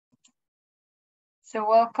So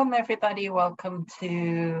welcome everybody, welcome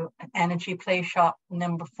to Energy Playshop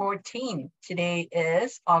number 14. Today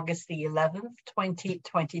is August the 11th,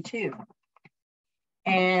 2022.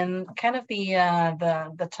 And kind of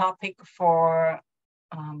the topic for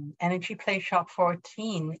Energy Playshop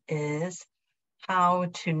 14 is how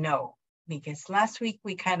to know. Because last week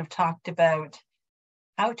we kind of talked about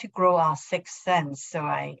how to grow our sixth sense.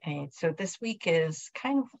 So this week is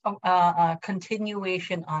kind of a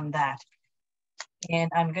continuation on that.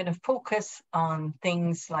 And I'm going to focus on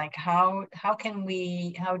things like how do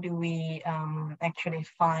we actually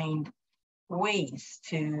find ways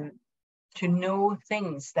to know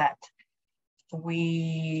things that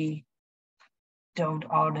we don't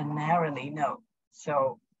ordinarily know.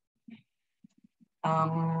 So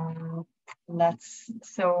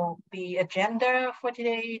so the agenda for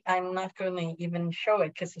today, I'm not going to even show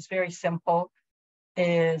it because it's very simple,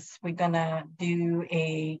 is we're going to do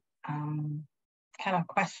a kind of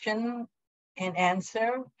question and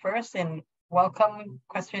answer first, and welcome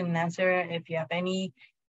question and answer. If you have any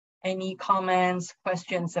comments,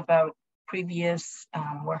 questions about previous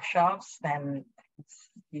workshops, then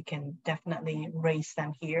you can definitely raise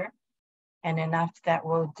them here. And then after that,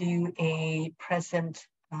 we'll do a present,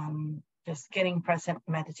 just getting present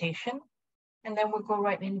meditation. And then we'll go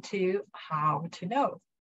right into how to know.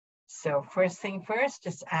 So first thing first,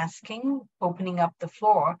 just asking, opening up the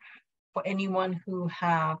floor for anyone who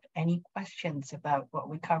have any questions about what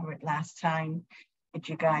we covered last time. If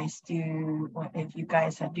you guys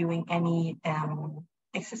are doing any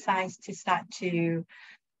exercise to start to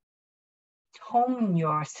hone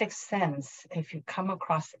your sixth sense, if you come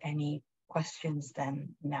across any questions, then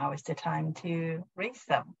now is the time to raise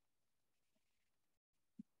them.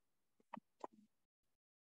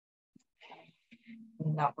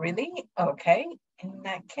 Not really? Okay. In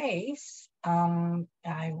that case,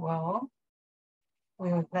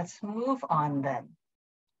 let's move on then.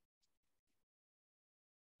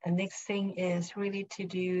 The next thing is really to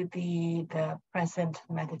do the present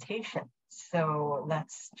meditation. So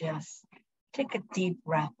let's just take a deep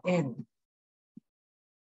breath in.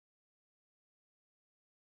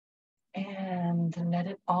 And let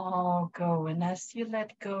it all go. And as you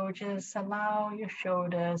let go, just allow your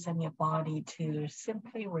shoulders and your body to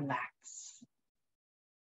simply relax.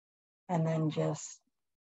 And then just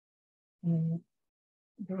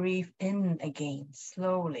breathe in again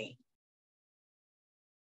slowly.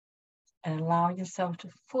 And allow yourself to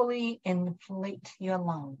fully inflate your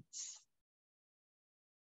lungs.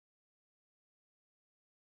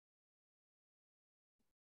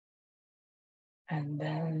 And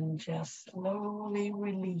then just slowly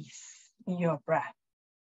release your breath.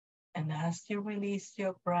 And as you release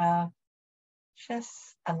your breath,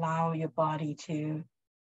 just allow your body to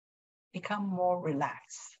become more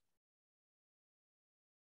relaxed.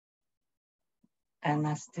 And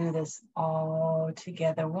let's do this all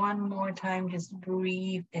together one more time. Just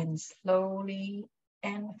breathe in slowly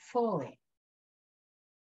and fully.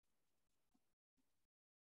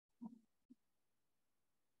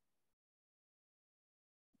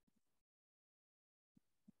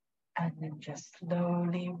 And then just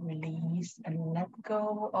slowly release and let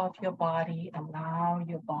go of your body. Allow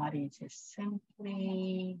your body to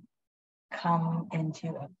simply come into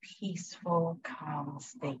a peaceful, calm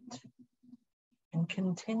state. And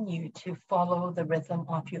continue to follow the rhythm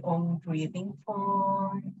of your own breathing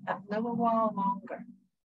for a little while longer.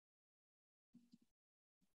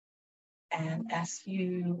 And as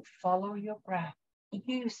you follow your breath,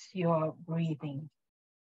 use your breathing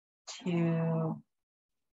to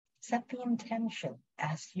set the intention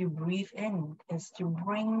as you breathe in is to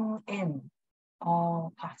bring in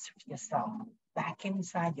all parts of yourself back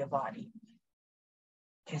inside your body.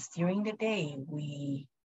 Because during the day, we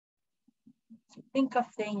think of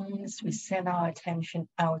things, we send our attention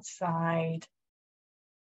outside.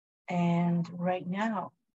 And right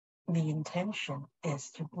now, the intention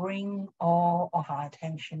is to bring all of our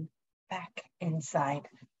attention back inside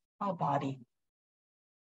our body.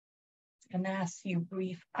 And as you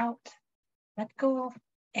breathe out, let go of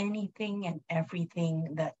anything and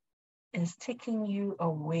everything that is taking you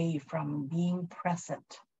away from being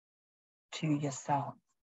present to yourself,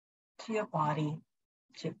 to your body,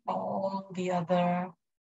 to all the other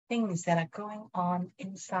things that are going on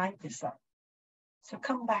inside yourself. So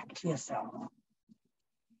come back to yourself.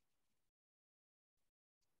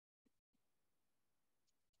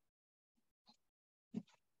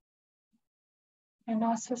 And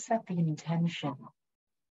also set the intention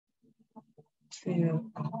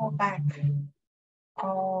to call back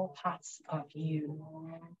all parts of you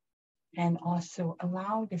and also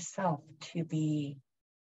allow yourself to be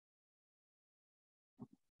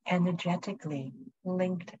energetically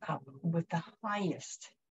linked up with the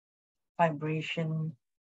highest vibration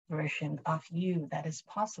version of you that is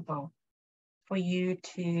possible for you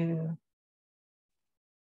to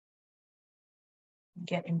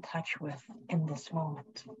get in touch with in this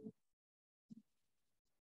moment.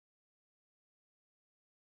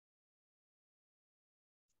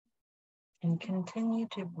 And continue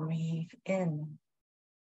to breathe in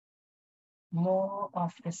more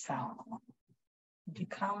of the self, to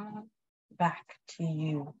come back to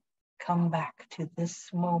you, come back to this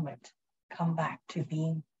moment, come back to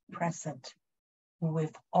being present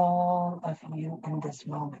with all of you in this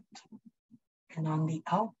moment. And on the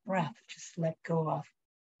out breath, just let go of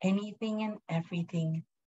anything and everything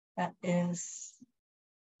that is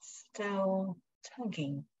still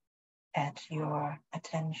tugging at your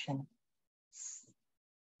attention.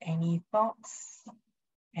 Any thoughts,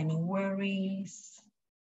 any worries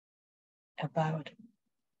about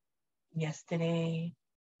yesterday,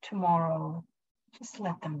 tomorrow, just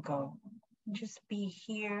let them go. Just be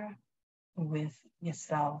here with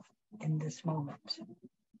yourself in this moment.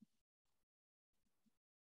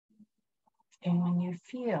 And when you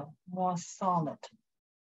feel more solid,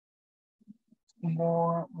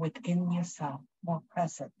 more within yourself, more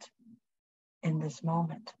present in this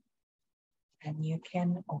moment, and you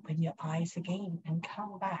can open your eyes again and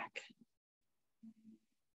come back.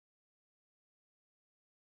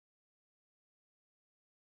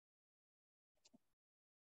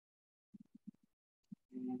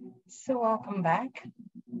 So welcome back.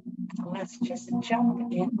 Let's just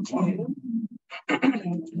jump into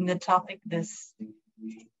the topic this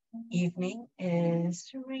evening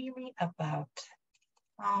is really about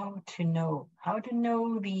how to know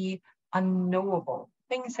the unknowable,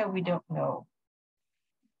 things that we don't know.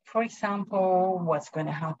 For example, what's going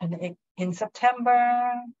to happen in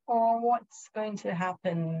September, or what's going to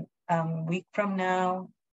happen a week from now.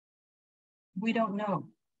 We don't know.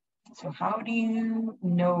 So how do you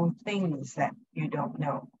know things that you don't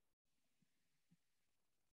know?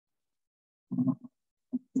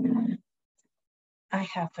 I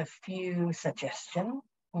have a few suggestions.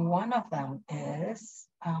 One of them is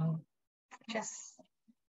just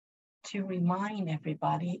to remind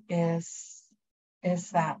everybody is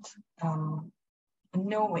that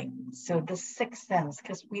knowing. So the sixth sense,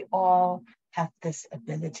 because we all have this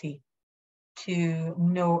ability to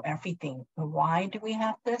know everything. Why do we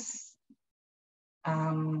have this?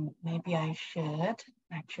 Maybe I should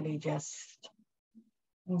actually just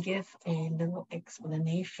give a little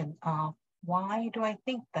explanation of why do I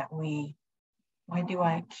think that why do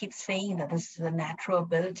I keep saying that this is a natural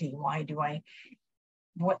ability?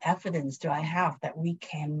 What evidence do I have that we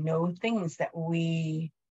can know things that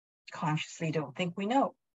we consciously don't think we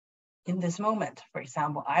know in this moment? For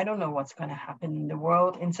example, I don't know what's going to happen in the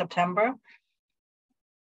world in September.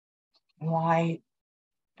 Why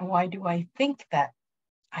do I think that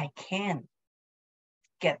I can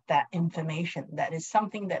get that information? That is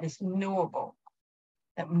something that is knowable,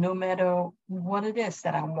 that no matter what it is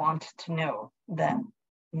that I want to know, that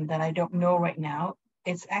I don't know right now,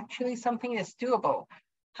 it's actually something that's doable.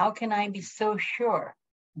 How can I be so sure?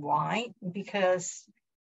 Why? Because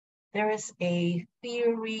there is a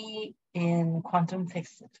theory in quantum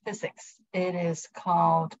physics. It is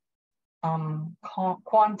called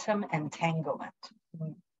quantum entanglement.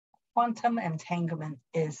 Quantum entanglement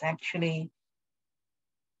is actually,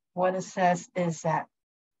 what it says is that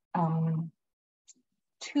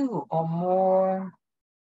two or more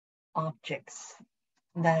objects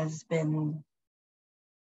that has been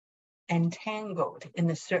entangled in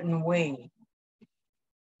a certain way,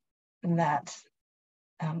 that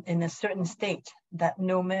in a certain state, that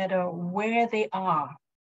no matter where they are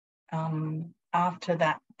after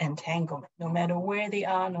that entanglement, no matter where they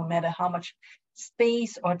are, no matter how much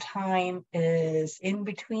space or time is in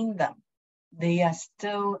between them, they are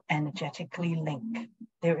still energetically linked.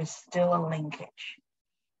 There is still a linkage.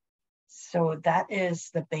 So that is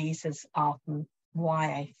the basis of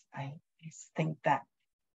why I think that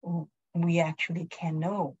we actually can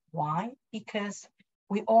know. Why? Because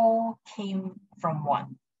we all came from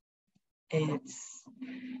one.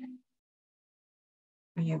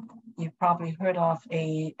 You've probably heard of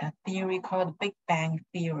a theory called the Big Bang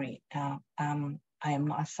Theory. I am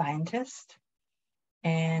not a scientist,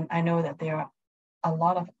 and I know that there are a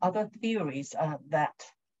lot of other theories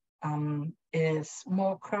that is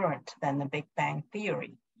more current than the Big Bang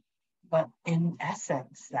Theory. But in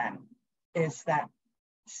essence, then, is that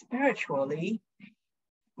spiritually,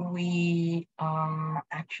 we are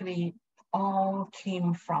actually all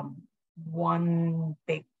came from one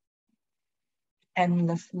big,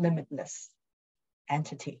 endless, limitless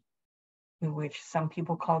entity, which some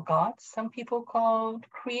people call God, some people call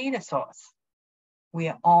creator source. We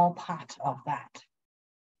are all part of that.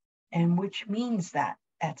 And which means that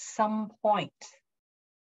at some point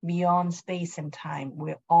beyond space and time,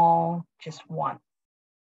 we're all just one.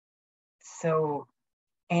 So,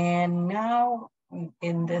 and now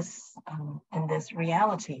in this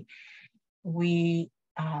reality, we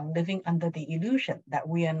are living under the illusion that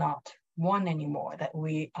we are not one anymore, that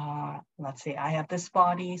we are, let's say I have this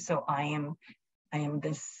body, so I am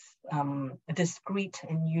this discrete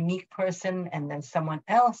and unique person, and then someone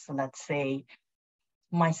else, let's say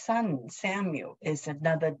my son Samuel, is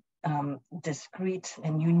another discrete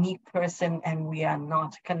and unique person, and we are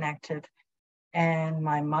not connected. And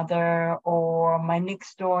my mother or my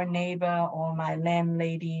next door neighbor or my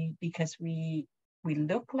landlady, because we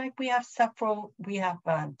look like we have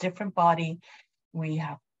a different body, we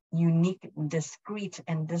have unique, discrete,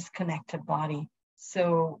 and disconnected body.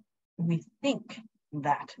 So we think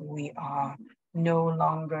that we are no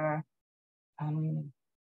longer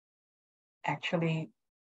actually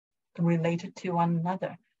related to one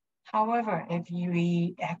another. However, if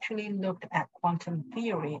we actually looked at quantum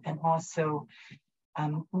theory and also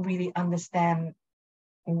really understand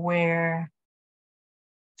where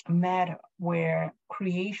matter, where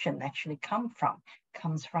creation actually comes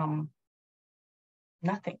from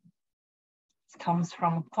nothing. It comes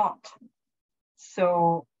from thought.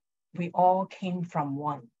 So we all came from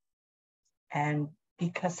one. And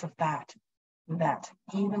because of that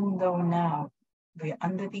even though now we're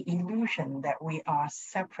under the illusion that we are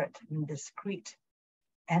separate and discrete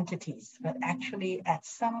entities, but actually at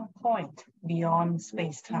some point beyond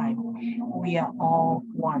space-time, we are all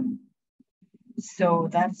one. So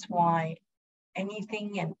that's why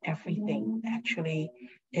anything and everything actually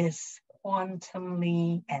is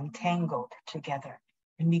quantumly entangled together.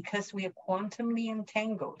 And because we are quantumly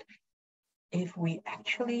entangled, if we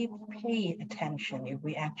actually pay attention, if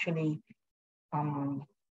we actually are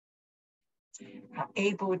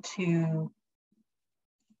able to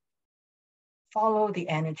follow the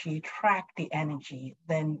energy, track the energy,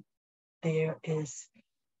 then there is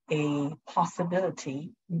a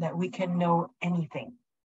possibility that we can know anything.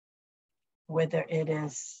 Whether it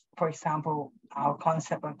is, for example, our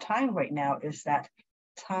concept of time right now is that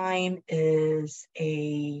time is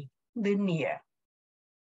a linear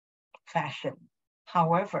fashion.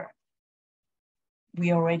 However,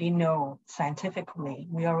 we already know scientifically,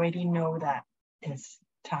 we already know that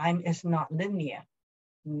time is not linear.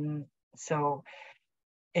 So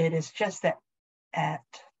it is just that at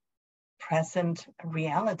present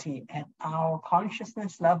reality, at our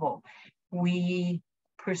consciousness level, we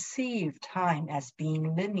perceive time as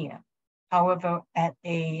being linear. However, at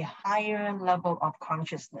a higher level of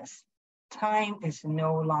consciousness, time is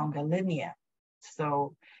no longer linear.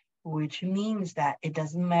 So, which means that it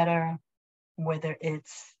doesn't matter whether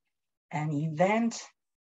it's an event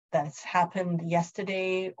that's happened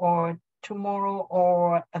yesterday or tomorrow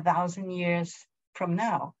or 1,000 years from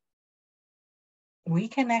now. We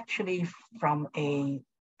can actually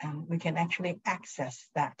we can actually access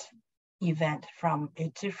that event from a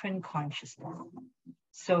different consciousness.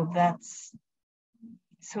 So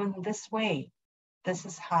in this way, this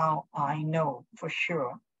is how I know for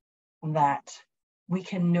sure that we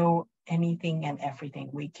can know anything and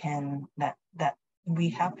everything. That we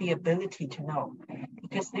have the ability to know,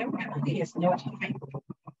 because there truly is no time.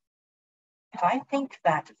 If I think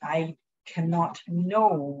that I cannot know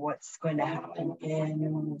what's going to happen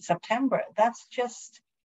in September, that's just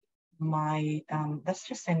that's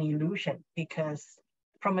just an illusion, because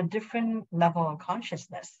from a different level of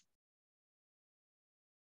consciousness,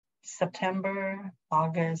 September,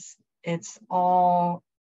 August, it's all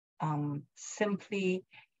simply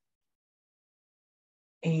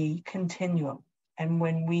a continuum. And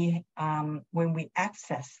when we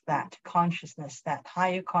access that consciousness, that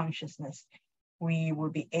higher consciousness, we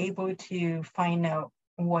will be able to find out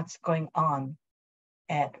what's going on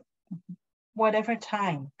at whatever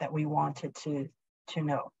time that we wanted to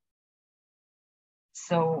know.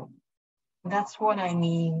 So that's what I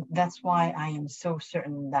mean. That's why I am so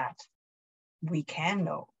certain that we can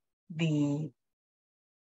know. I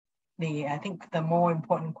think the more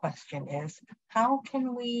important question is, how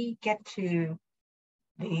can we get to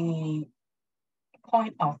the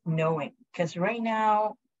point of knowing? Because right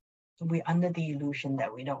now, we're under the illusion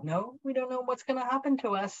that we don't know. We don't know what's going to happen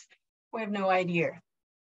to us. We have no idea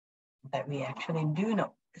that we actually do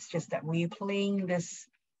know. It's just that we're playing this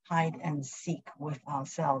hide and seek with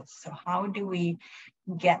ourselves. So how do we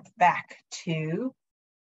get back to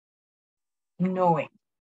knowing?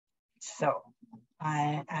 So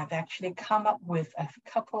I've actually come up with a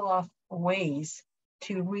couple of ways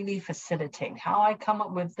to really facilitate. How I come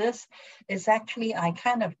up with this is actually I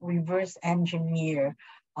kind of reverse engineer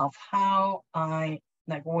of how I,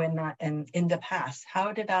 like when I, in the past,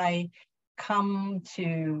 how did I come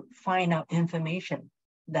to find out information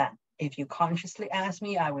that if you consciously ask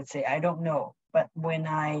me, I would say, I don't know. But when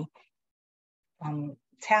I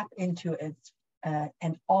tap into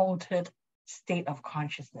an altered state of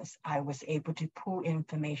consciousness, I was able to pull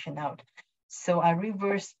information out. So I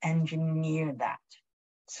reverse engineer that.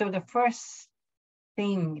 So the first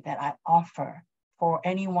thing that I offer for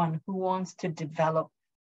anyone who wants to develop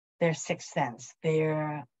their sixth sense,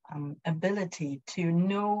 their ability to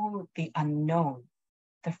know the unknown,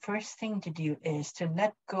 the first thing to do is to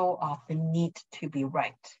let go of the need to be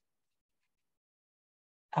right.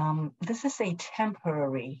 This is a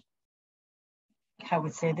temporary, I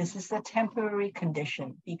would say this is a temporary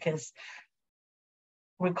condition, because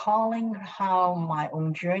recalling how my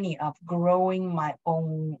own journey of growing my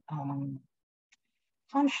own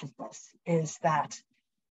consciousness is that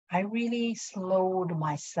I really slowed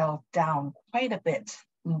myself down quite a bit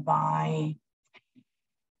by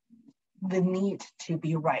the need to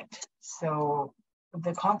be right. So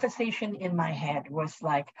the conversation in my head was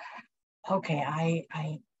like, okay, I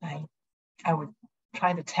would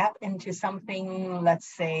try to tap into something,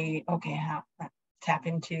 let's say, okay, tap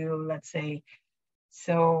into, let's say,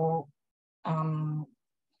 so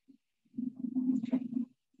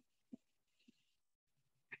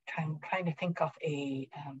trying to think of an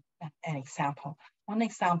example. One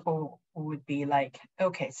example would be like,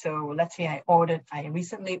 okay, so let's say I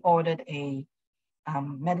recently ordered a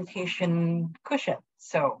meditation cushion.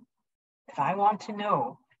 So if I want to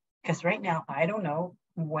know, because right now I don't know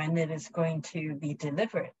when it is going to be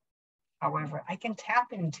delivered. However, I can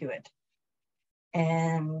tap into it.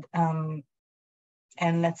 And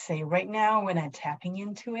let's say right now when I'm tapping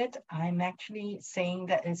into it, I'm actually saying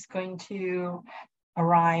that it's going to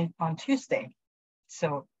arrive on Tuesday.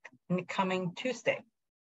 So coming Tuesday.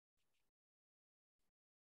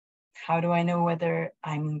 How do I know whether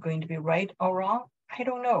I'm going to be right or wrong? I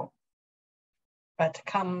don't know. But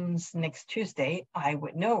comes next Tuesday, I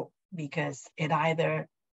would know, because it either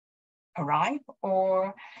arrived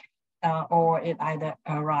or it either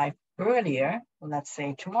arrived earlier, let's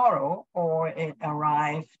say tomorrow, or it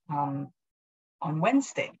arrived on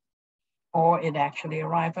Wednesday, or it actually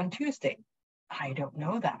arrived on Tuesday. I don't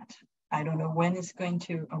know that. I don't know when it's going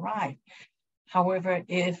to arrive. However,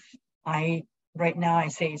 if right now I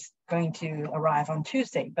say it's going to arrive on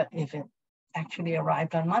Tuesday, but if it actually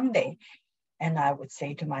arrived on Monday, and I would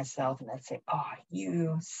say to myself, let's say, oh,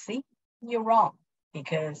 you see, you're wrong,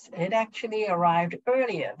 because it actually arrived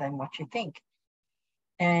earlier than what you think.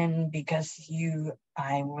 And because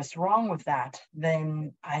I was wrong with that,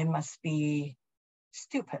 then I must be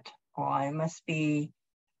stupid, or I must be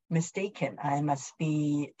mistaken. I must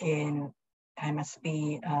be a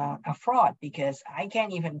fraud, because I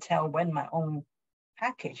can't even tell when my own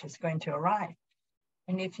package is going to arrive.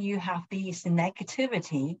 And if you have these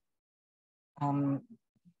negativity,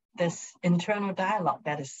 this internal dialogue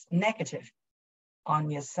that is negative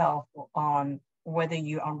on yourself, on whether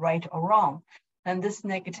you are right or wrong, and this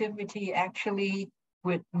negativity actually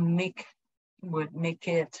would make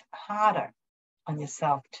it harder on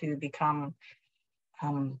yourself to become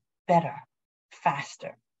better,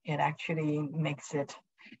 faster. It actually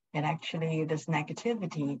this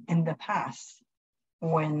negativity in the past,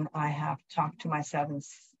 when I have talked to myself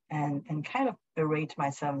and kind of berate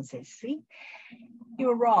myself and say, see,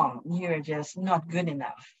 you're wrong, you're just not good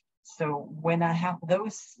enough. So when I have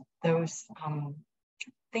those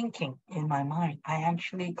thinking in my mind,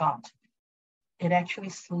 it actually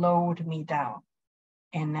slowed me down.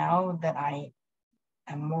 And now that I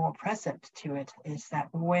am more present to it, is that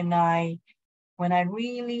when I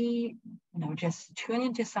really, just tune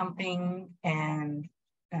into something and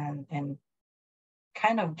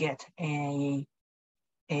kind of get a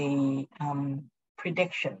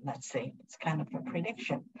prediction, let's say, it's kind of a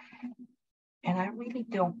prediction, and I really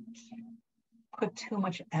don't put too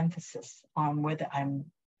much emphasis on whether I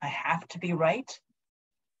have to be right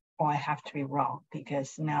or I have to be wrong,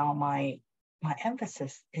 because now my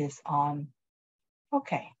emphasis is on,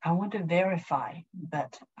 okay, I want to verify,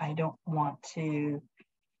 but I don't want to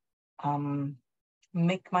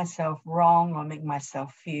make myself wrong or make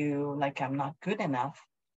myself feel like I'm not good enough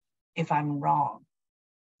if I'm wrong.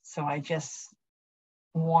 So I just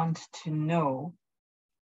want to know,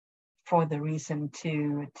 for the reason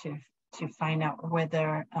to find out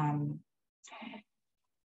whether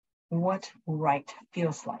what right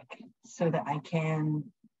feels like, so that I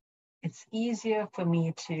can it's easier for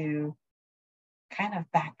me to kind of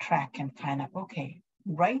backtrack and find out, okay,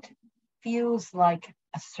 right feels like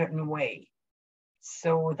a certain way,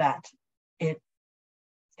 so that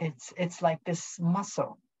it's like this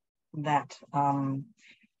muscle that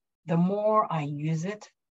the more I use it,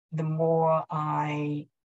 the more I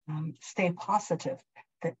stay positive,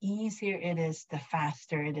 the easier it is, the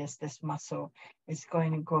faster it is, this muscle is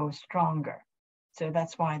going to grow stronger. So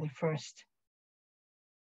that's why the first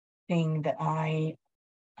thing that I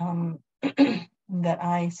that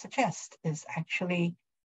I suggest is actually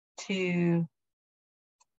to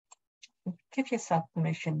give yourself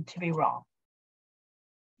permission to be wrong.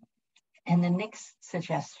 And the next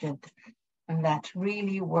suggestion that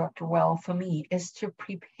really worked well for me is to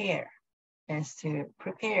prepare, as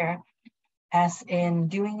in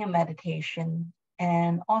doing a meditation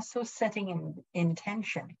and also setting an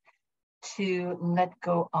intention to let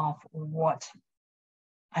go of what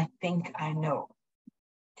I think I know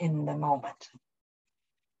in the moment.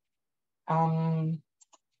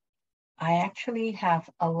 I actually have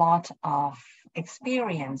a lot of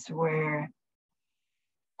experience where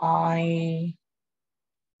like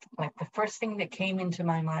the first thing that came into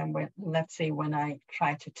my mind, when, let's say when I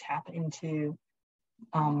try to tap into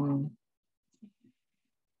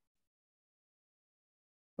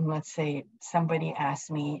let's say somebody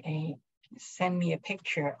asked me send me a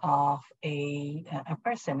picture of a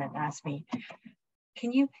person and asked me,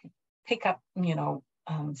 can you pick up,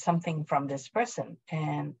 something from this person?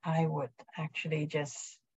 And I would actually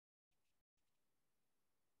just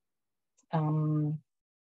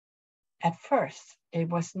at first it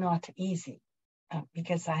was not easy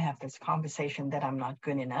because I have this conversation that I'm not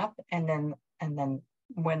good enough, and then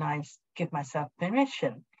when I give myself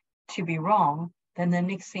permission to be wrong, then the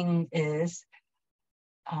next thing is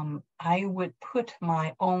I would put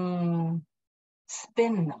my own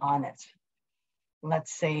spin on it.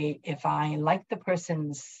 Let's say if I like the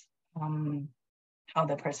person's how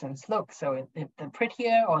the person's look, so if the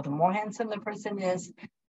prettier or the more handsome the person is,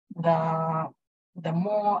 the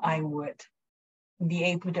more I would be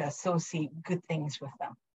able to associate good things with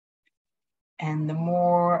them. And the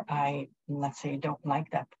more I, let's say, don't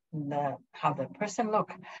like how the person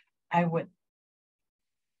look,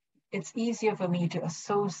 it's easier for me to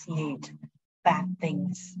associate bad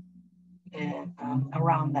things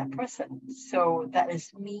around that person. So that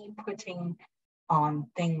is me putting on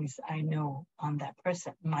things I know on that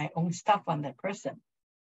person, my own stuff on that person.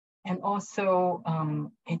 And also,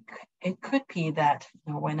 it could be that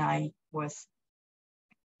when I was,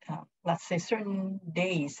 let's say, certain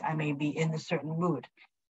days I may be in a certain mood,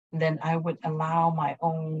 then I would allow my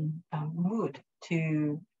own mood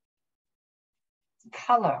to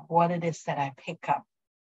color what it is that I pick up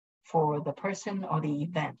for the person or the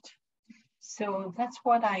event. So that's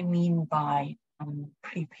what I mean by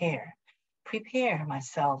prepare. Prepare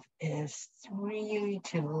myself is really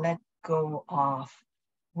to let go of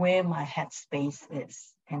where my headspace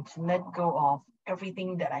is and to let go of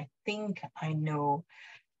everything that I think I know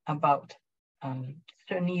about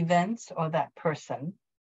certain events or that person,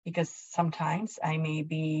 because sometimes I may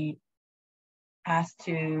be asked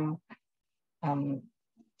to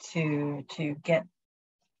get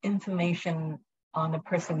information on a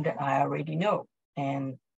person that I already know,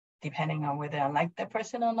 and depending on whether I like that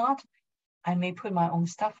person or not, I may put my own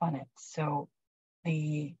stuff on it. So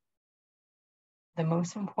the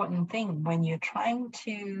most important thing when you're trying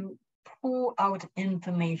to pull out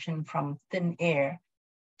information from thin air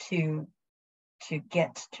to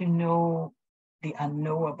get to know the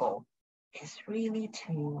unknowable is really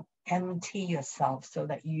to empty yourself so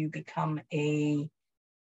that you become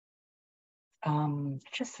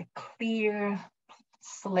just a clear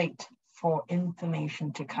slate for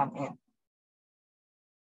information to come in.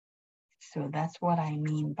 So that's what I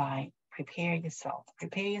mean by prepare yourself.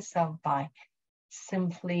 Prepare yourself by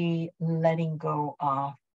simply letting go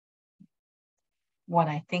of what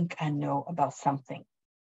I think I know about something,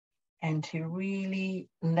 and to really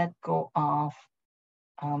let go of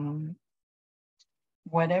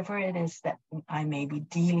whatever it is that I may be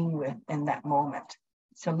dealing with in that moment.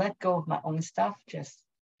 So let go of my own stuff, just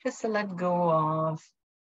to let go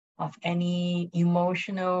of any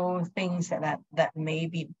emotional things that may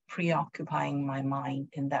be preoccupying my mind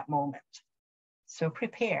in that moment. So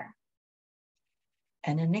prepare.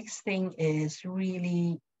 And the next thing is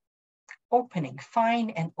really opening,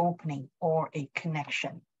 find an opening or a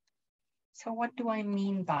connection. So what do I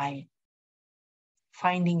mean by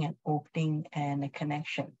finding an opening and a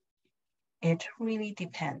connection? It really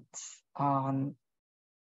depends on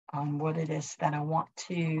what it is that I want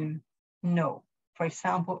to know. For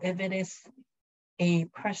example, if it is a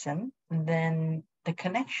person, then the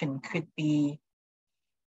connection could be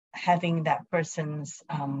having that person's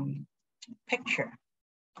picture,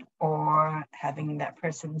 or having that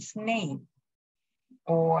person's name,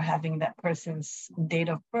 or having that person's date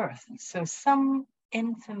of birth. So some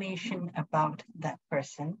information about that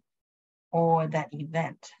person or that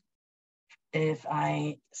event. If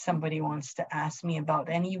somebody wants to ask me about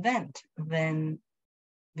an event, then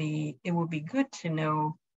it would be good to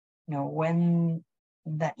know, when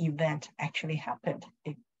that event actually happened,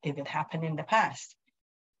 if it happened in the past.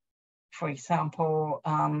 For example,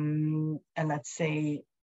 and let's say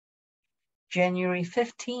January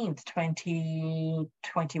 15th,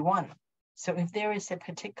 2021. So if there is a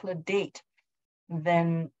particular date,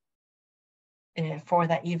 then for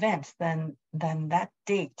that event, then that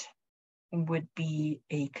date would be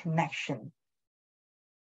a connection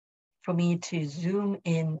for me to zoom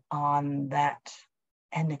in on that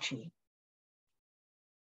energy.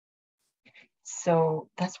 So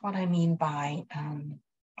that's what I mean by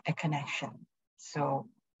a connection. So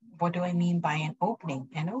what do I mean by an opening?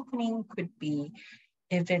 An opening could be,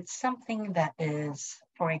 if it's something that is,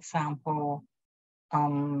 for example,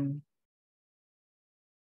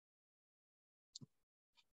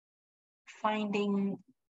 finding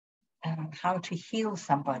how to heal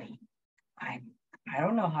somebody. I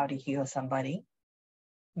don't know how to heal somebody,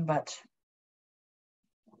 but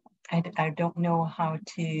I don't know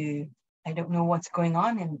I don't know what's going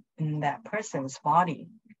on in that person's body.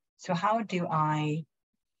 So how do I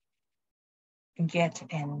get a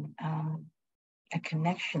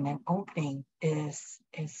connection, an opening is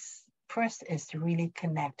first is to really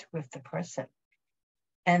connect with the person.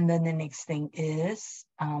 And then the next thing is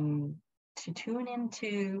to tune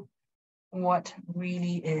into what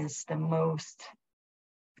really is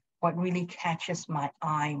what really catches my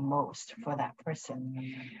eye most for that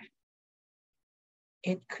person.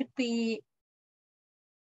 It could be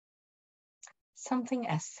something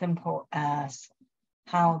as simple as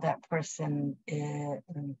how that person is,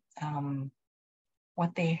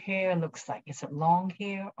 what their hair looks like. Is it long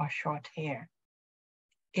hair or short hair?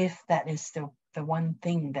 If that is the one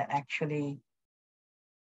thing that actually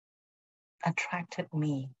attracted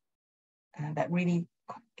me, that really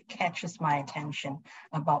catches my attention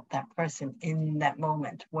about that person in that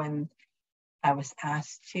moment when I was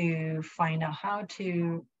asked to find out how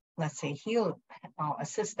to, let's say, heal or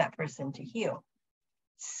assist that person to heal.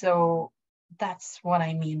 So that's what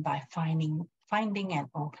I mean by finding an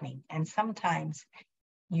opening. And sometimes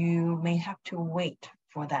you may have to wait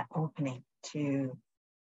for that opening to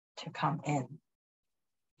come in,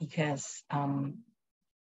 because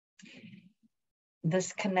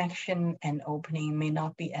this connection and opening may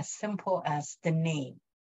not be as simple as the name.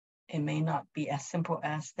 It may not be as simple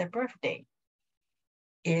as their birthday.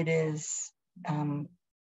 It is,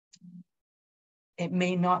 it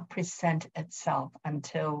may not present itself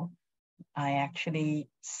until I actually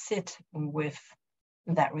sit with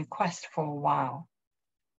that request for a while,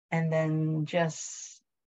 and then just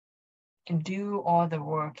do all the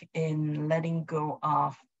work in letting go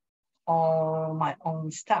of all my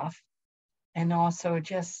own stuff, and also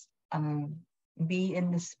just be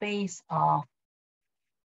in the space of,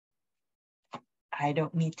 I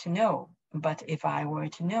don't need to know, but if I were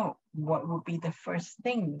to know, what would be the first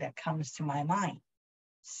thing that comes to my mind?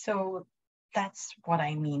 So that's what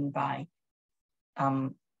I mean by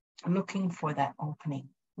looking for that opening,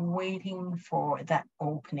 waiting for that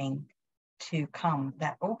opening to come.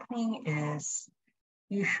 That opening is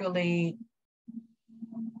usually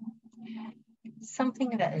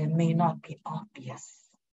something that it may not be obvious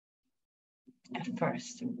at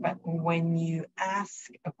first, but when you ask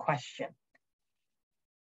a question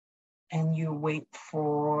and you wait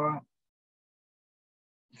for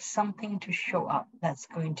something to show up, that's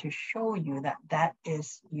going to show you that that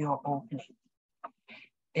is your opening.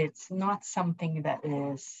 It's not something that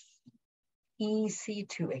is easy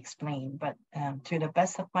to explain, but to the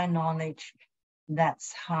best of my knowledge,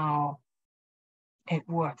 that's how it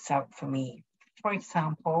works out for me. For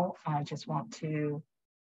example, I just want to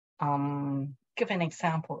give an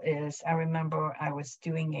example. Is I remember I was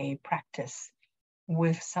doing a practice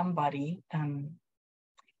with somebody,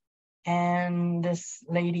 and this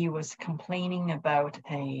lady was complaining about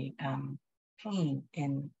a pain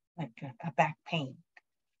in, like a back pain.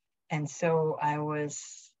 And so I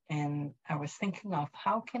was thinking of,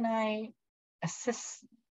 how can I assist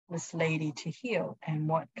this lady to heal? And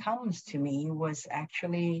what comes to me was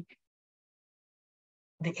actually,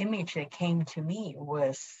 the image that came to me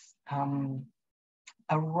was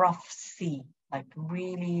a rough sea, like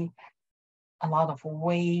really a lot of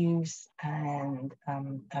waves, and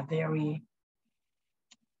a very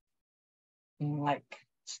like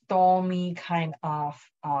stormy kind of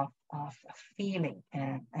feeling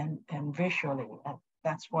and visually.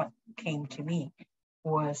 That's what came to me,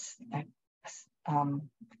 was like an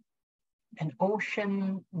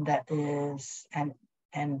ocean that is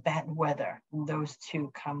and bad weather. Those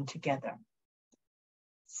two come together.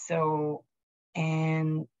 So,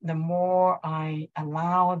 and the more I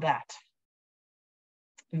allow that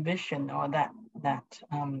vision or that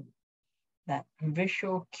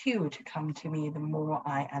visual cue to come to me, the more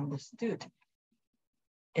I understood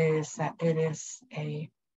is that it is a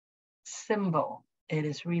symbol. It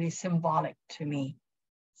is really symbolic to me.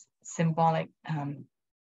 Symbolic.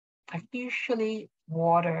 Like usually,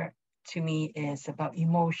 water to me is about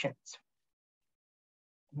emotions.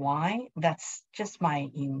 Why? That's just my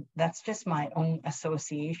own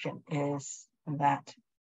association. Is that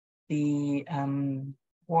the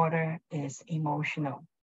water is emotional.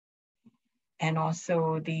 And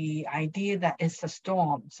also the idea that it's a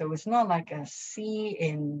storm. So it's not like a sea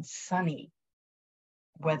in sunny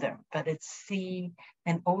weather, but it's sea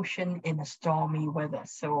and ocean in a stormy weather.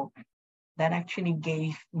 So that actually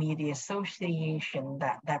gave me the association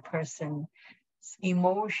that that person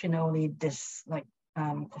emotionally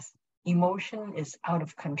emotion is out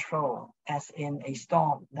of control, as in a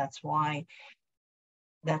storm. That's why,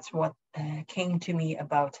 that's what came to me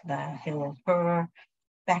about her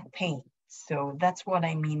back pain. So that's what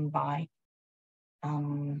I mean by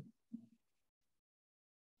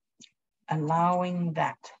allowing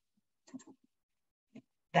that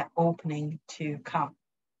opening to come.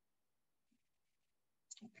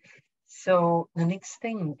 So the next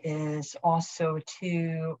thing is also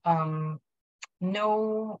to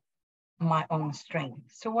know my own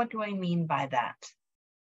strength. So what do I mean by that?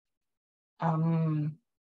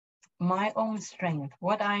 My own strength,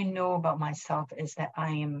 what I know about myself is that I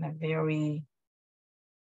am a very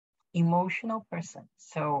emotional person.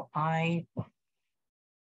 So I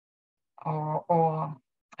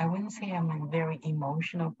wouldn't say I'm a very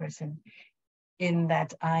emotional person, in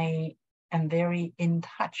that I am very in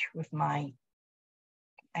touch with my,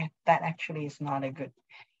 that actually is not a good.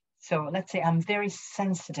 So let's say I'm very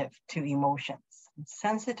sensitive to emotions. I'm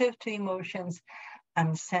sensitive to emotions.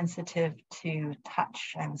 I'm sensitive to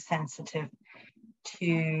touch. I'm sensitive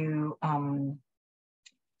to,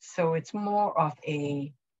 so it's more of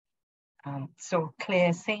a, so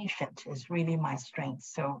clairsentient is really my strength.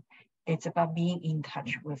 So it's about being in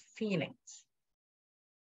touch with feelings.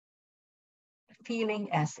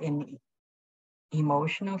 Feeling as in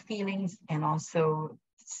emotional feelings, and also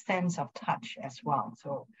sense of touch as well.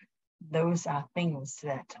 So those are things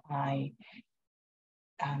that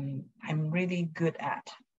I'm really good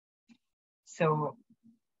at. So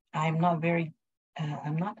I'm not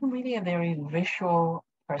really a very visual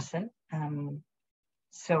person.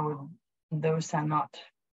 So those are not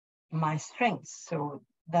my strengths. So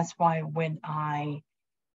that's why when I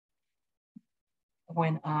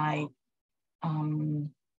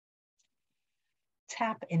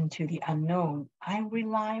tap into the unknown, I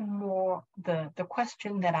rely more, the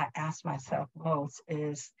question that I ask myself most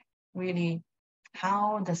is really,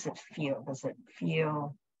 how does it feel? Does it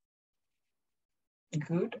feel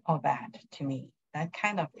good or bad to me? That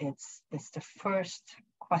kind of, it's the first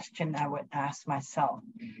question I would ask myself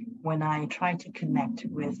when I try to connect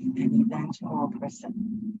with an event or a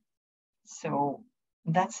person. So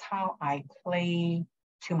that's how I play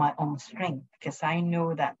to my own strength, because I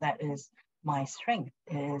know that that is my strength,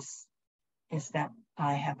 is that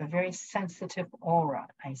I have a very sensitive aura.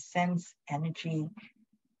 I sense energy,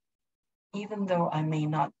 even though I may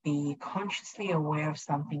not be consciously aware of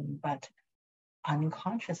something, but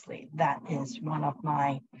unconsciously, that is one of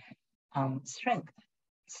my strengths.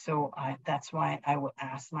 So that's why I would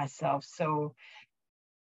ask myself, so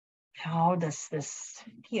how does this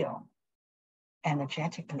feel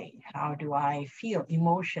energetically? How do I feel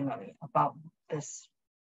emotionally about this,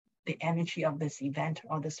 the energy of this event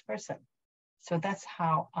or this person? So that's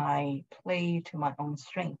how I play to my own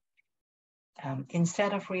strength.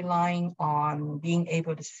 Instead of relying on being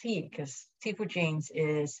able to see, because Sifu James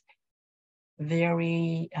is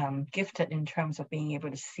very gifted in terms of being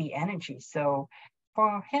able to see energy. So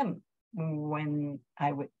for him, when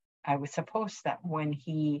I would suppose that when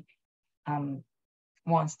he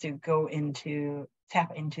wants to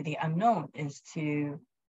tap into the unknown, is to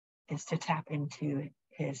tap into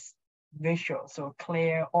his visual. So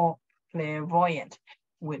clairvoyant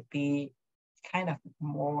would be kind of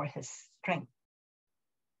more his strength.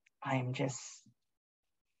 I'm just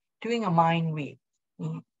doing a mind read.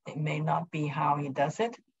 It may not be how he does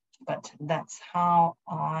it, but that's how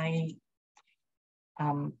I,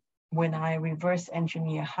 when I reverse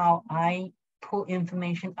engineer how I pull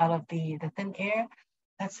information out of the thin air.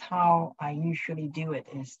 That's how I usually do it,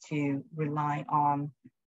 is to rely on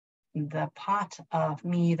the part of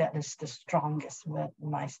me that is the strongest, with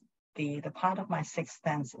the part of my sixth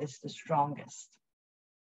sense is the strongest.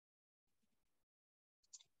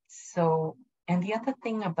 So, and the other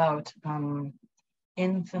thing about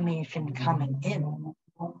information coming in,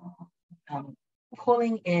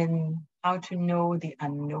 pulling in how to know the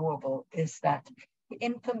unknowable, is that the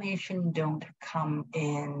information don't come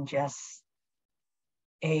in just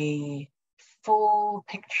a full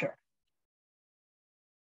picture.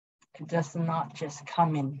 It does not just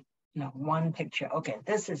come in, one picture. Okay,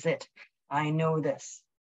 this is it. I know this.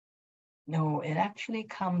 No, it actually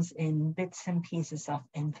comes in bits and pieces of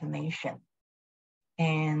information.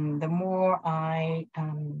 And the more I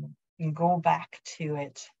go back to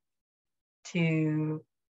it, to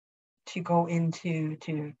go into,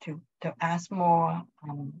 to ask more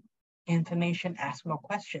information, ask more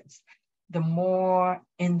questions, the more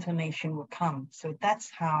information will come. So that's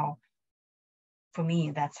how, for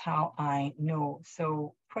me, that's how I know.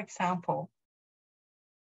 So for example,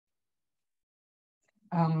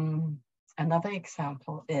 another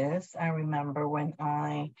example is, I remember when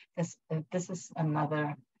this is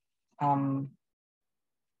another, in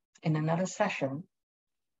another session,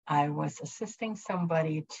 I was assisting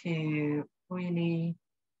somebody to really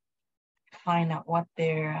find out what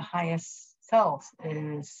their highest self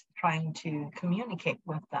is trying to communicate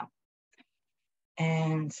with them.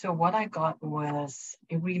 And so what I got was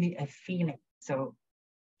really a feeling. So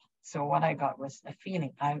what I got was a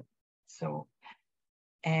feeling. The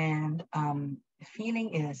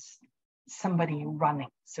feeling is somebody running.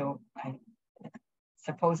 So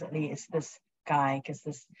supposedly it's this guy, because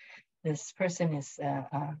this person is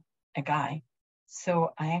a guy.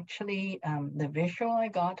 So I actually, the visual I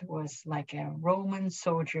got was like a Roman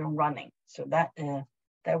soldier running. So that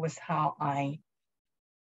was how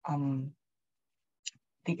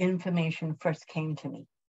the information first came to me.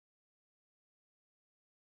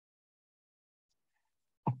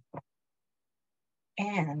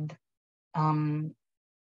 And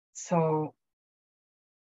so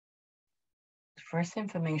the first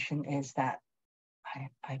information is that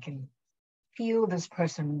I can feel this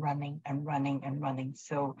person running and running and running.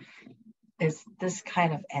 So there's this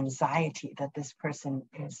kind of anxiety that this person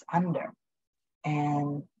is under.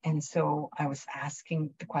 And so I was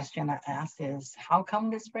asking, the question I asked is, how come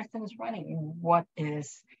this person is running? What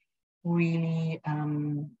is really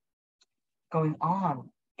going on?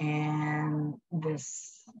 And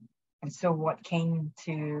so what came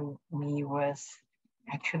to me was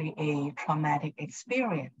actually a traumatic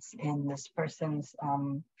experience in this person's,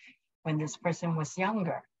 when this person was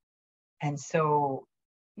younger. And so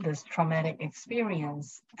this traumatic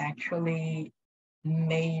experience actually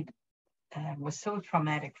was so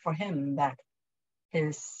traumatic for him that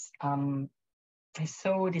his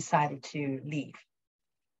soul decided to leave.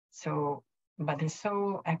 So, but his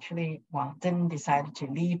soul actually, didn't decide to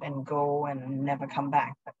leave and go and never come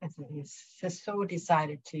back. But his soul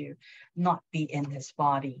decided to not be in his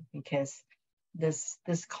body, because this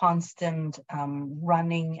constant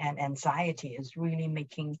running and anxiety is really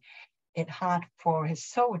making it hard for his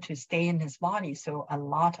soul to stay in his body. So a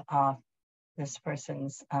lot of this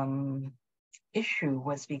person's issue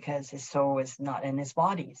was because his soul is not in his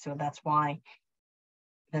body. So that's why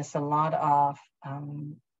there's a lot of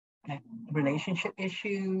relationship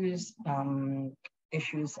issues,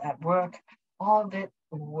 issues at work. All of it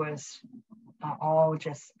was all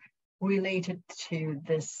just related to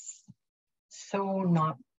this soul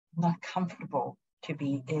not comfortable to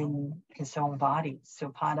be in his own body. So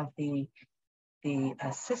part of the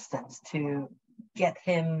assistance to get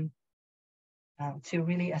him to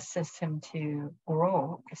really assist him to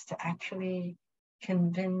grow is to actually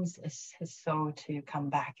convince his soul to come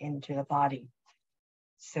back into the body.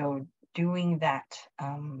 So doing that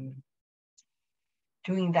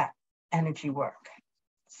energy work.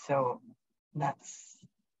 So that's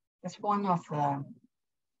one of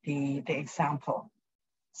the example.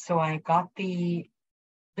 So I got the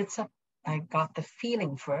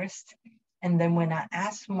feeling first, and then when I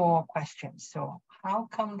asked more questions, so how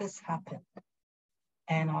come this happened?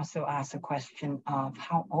 And also ask a question of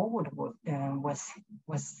how old was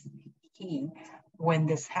he when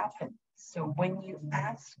this happened. So when you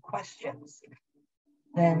ask questions,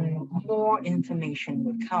 then more information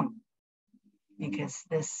would come, because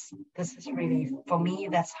this is really, for me,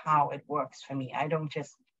 that's how it works for me. I don't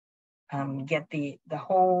just get the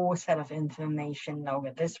whole set of information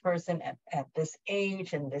over this person at this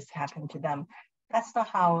age and this happened to them. That's not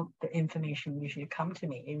how the information usually come to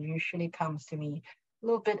me. It usually comes to me a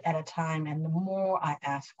little bit at a time. And the more I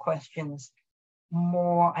ask questions,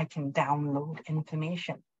 more I can download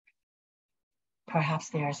information. Perhaps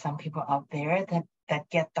there are some people out there that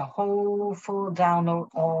get the whole full download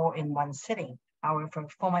all in one sitting. However,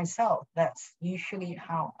 for myself, that's usually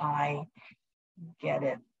how I get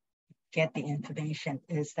the information,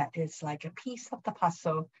 is that it's like a piece of the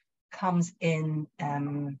puzzle comes in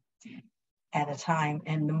at a time.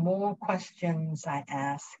 And the more questions I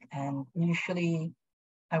ask, and usually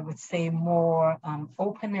I would say more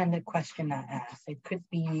open-ended question I ask. It could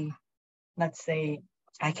be, let's say,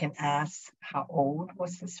 I can ask, how old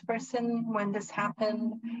was this person when this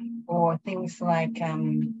happened? Or things like,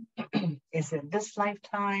 is it this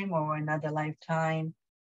lifetime or another lifetime?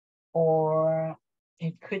 Or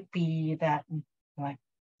it could be that, like,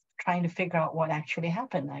 trying to figure out what actually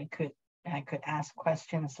happened. I could ask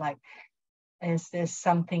questions like, is this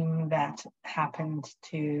something that happened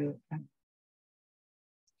to,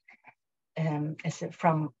 is it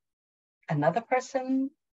from another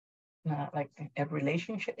person, like a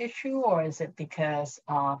relationship issue, or is it because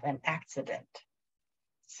of an accident?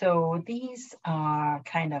 So these are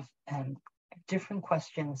kind of different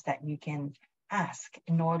questions that you can ask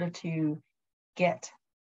in order to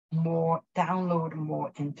download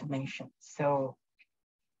more information. So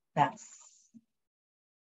that's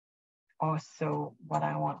also what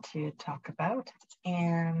I want to talk about.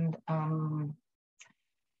 And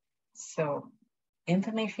so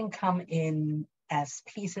information come in as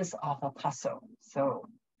pieces of a puzzle. So,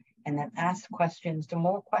 and then ask questions. The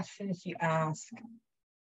more questions you ask,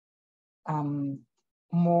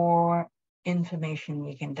 more information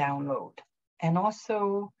you can download. And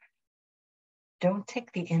also, don't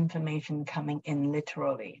take the information coming in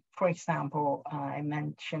literally. For example, I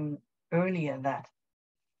mentioned earlier that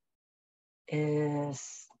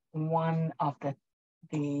is one of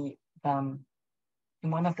the in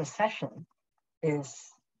one of the sessions is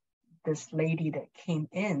this lady that came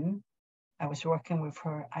in. I was working with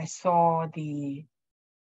her. I saw the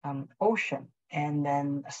ocean and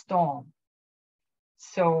then a storm.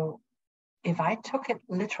 So if I took it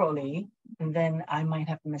literally, then I might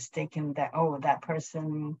have mistaken that, oh, that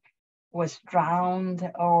person was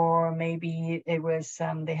drowned, or maybe it was,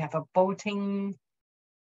 they have a boating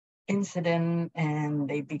incident and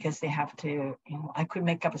because they have to, I could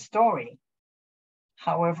make up a story.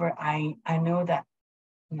 However, I know that,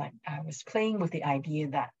 like, I was playing with the idea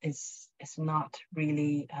that it's not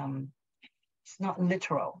really, it's not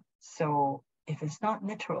literal. So if it's not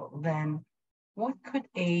literal, then what could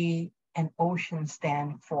an ocean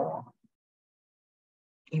stand for?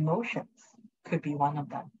 Emotions could be one of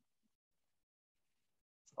them.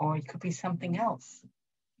 Or it could be something else.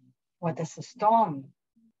 What does a storm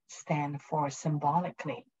stand for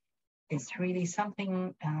symbolically? It's really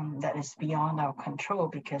something that is beyond our control,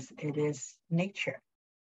 because it is nature.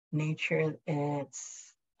 Nature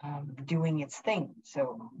is doing its thing.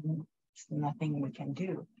 So there's nothing we can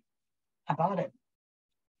do about it.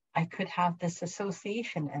 I could have this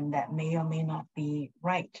association, and that may or may not be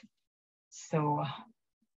right. So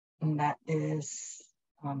that is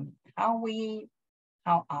how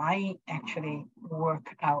I actually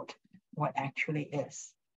work out what actually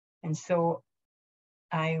is. And so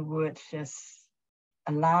I would just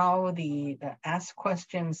allow the ask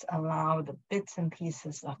questions, allow the bits and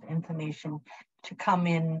pieces of information to come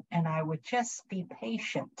in, and I would just be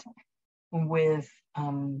patient with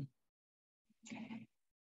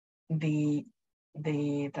the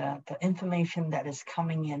information that is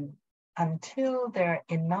coming in until there are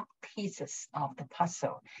enough pieces of the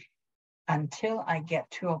puzzle, until I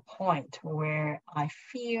get to a point where I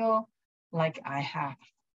feel like I have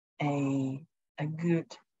a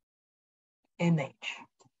good image.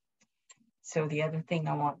 So the other thing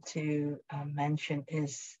I want to mention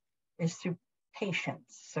is through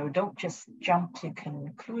patience. So don't just jump to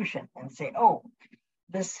conclusion and say, oh,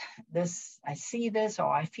 this, I see this,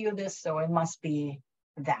 or I feel this, so it must be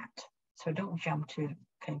that. So don't jump to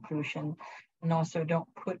conclusion, and also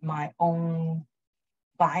don't put my own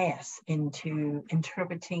bias into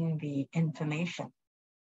interpreting the information.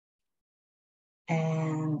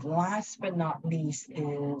 And last but not least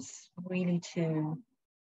is really to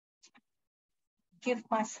give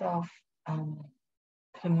myself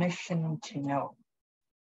permission to know,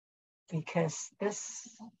 because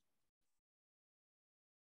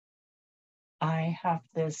I have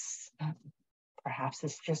this, perhaps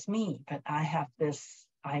it's just me, but I have this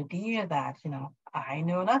idea that, I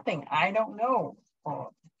know nothing, I don't know,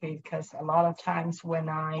 because a lot of times when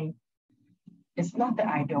it's not that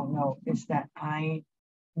I don't know, it's that I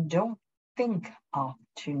don't think of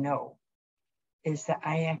to know, is that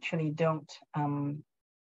I actually don't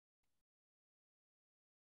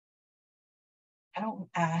I don't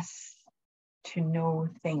ask to know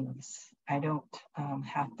things. I don't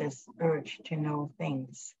have this urge to know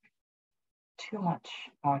things too much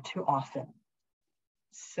or too often.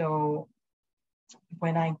 So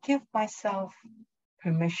when I give myself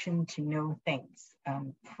permission to know things,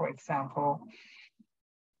 for example,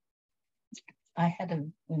 I had a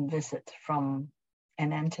visit from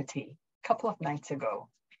an entity a couple of nights ago,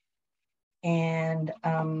 and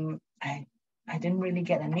I didn't really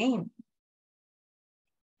get a name,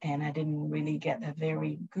 and I didn't really get a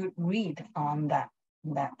very good read on that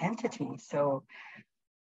entity. So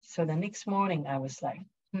the next morning I was like,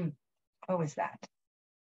 what was that?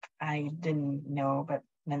 I didn't know, but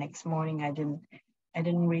the next morning I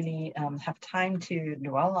didn't really have time to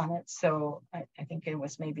dwell on it. So I think it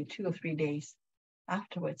was maybe 2 or 3 days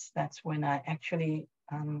afterwards. That's when I actually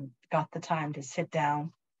got the time to sit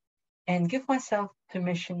down and give myself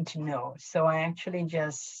permission to know. So I actually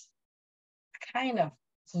just kind of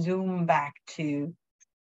zoom back to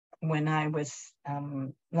when I was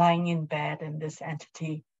lying in bed and this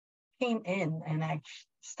entity came in, and I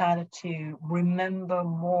started to remember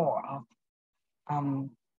more of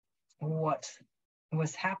what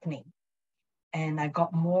was happening. And I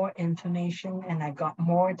got more information and I got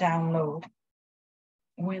more download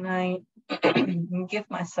when I give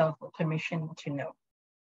myself permission to know.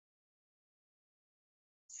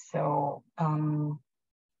 So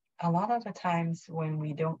a lot of the times when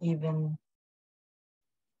we don't even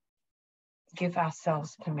give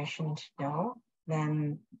ourselves permission to know,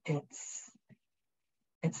 then it's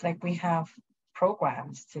like we have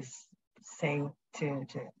programs to say to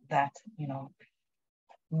that,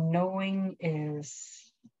 knowing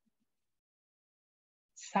is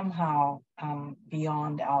somehow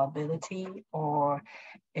beyond our ability, or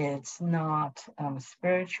it's not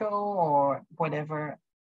spiritual, or whatever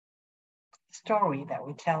story that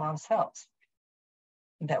we tell ourselves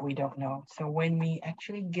that we don't know. So when we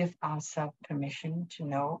actually give ourselves permission to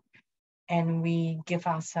know, and we give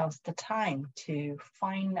ourselves the time to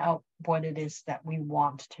find out what it is that we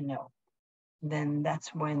want to know, then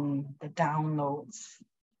that's when the downloads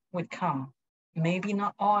would come. Maybe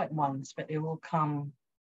not all at once, but it will come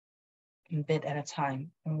a bit at a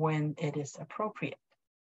time when it is appropriate.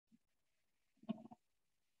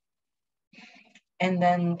 And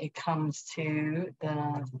then it comes to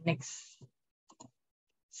the next.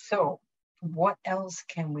 So what else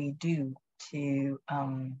can we do to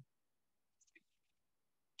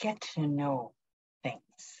get to know things?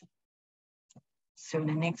 So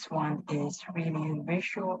the next one is really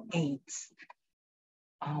visual aids.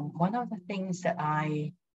 One of the things that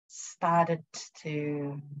I started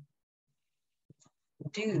to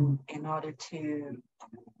do in order to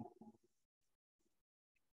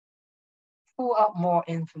pull out more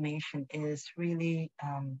information is really,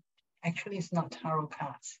 actually it's not tarot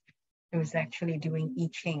cards. It was actually doing I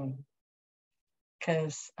Ching,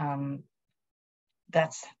 because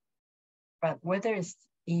but whether it's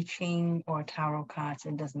I Ching or tarot cards,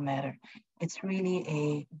 it doesn't matter. It's really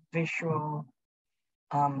a visual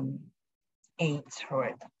aids for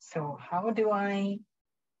it. So how do I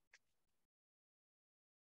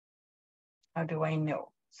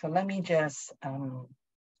know? So let me just,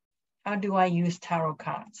 how do I use tarot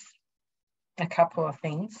cards? A couple of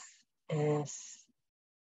things is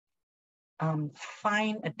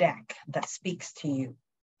find a deck that speaks to you.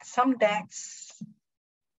 Some decks,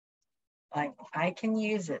 like I can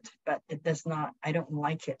use it, but it does not, I don't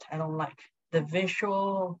like it. I don't like the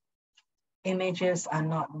visual images are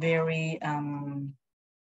not very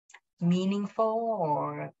meaningful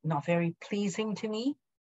or not very pleasing to me.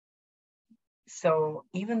 So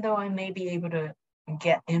even though I may be able to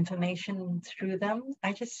get information through them,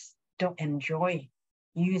 I just don't enjoy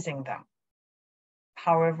using them.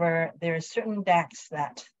 However, there are certain decks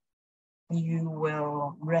that you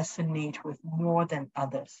will resonate with more than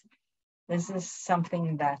others. This is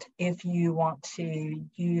something that if you want to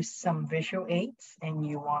use some visual aids and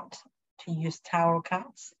you want to use tarot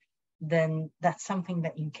cards, then that's something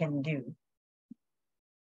that you can do.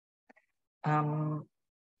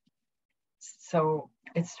 So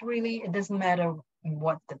it's really, it doesn't matter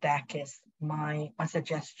what the deck is. My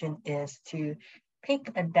suggestion is to pick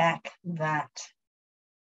a deck that,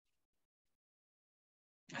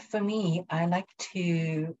 for me, I like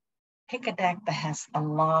to pick a deck that has a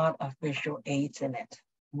lot of visual aids in it.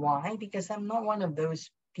 Why? Because I'm not one of those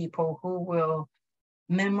people who will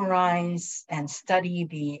memorize and study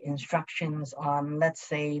the instructions on, let's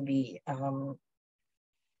say, the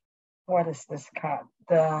what is this card?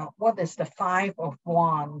 What is the Five of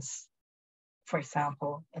Wands, for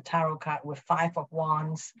example, a tarot card with Five of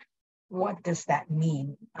Wands, what does that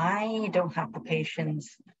mean? I don't have the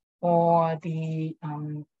patience or the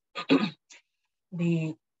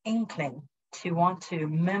the inkling to want to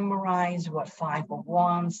memorize what 5 of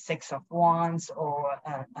Wands, 6 of Wands, or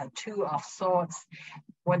a 2 of Swords.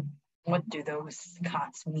 What do those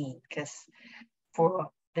cards mean? Because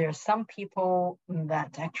there are some people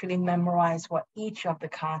that actually memorize what each of the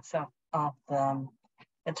cards of the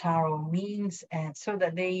tarot means, and so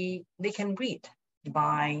that they can read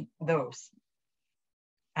by those.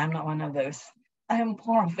 I'm not one of those. I'm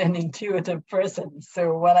more of an intuitive person.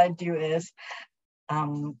 So what I do is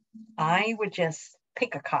I would just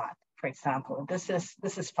pick a card. For example, this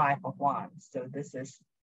is 5 of Wands. So this is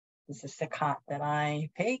the card that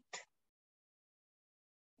I picked.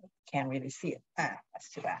 Can't really see it.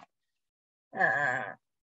 That's too bad.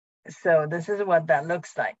 So this is what that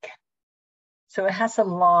looks like. So it has a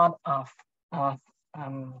lot of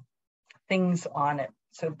things on it.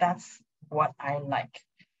 So that's what I like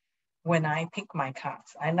when I pick my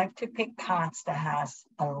cards. I like to pick cards that has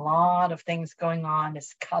a lot of things going on.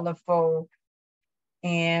 It's colorful,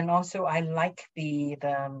 and also I like the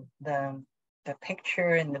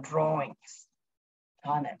picture and the drawings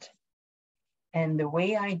on it. And the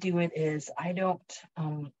way I do it is I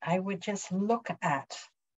would just look at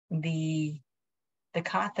the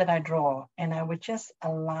card that I draw, and I would just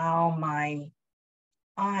allow my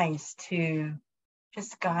eyes to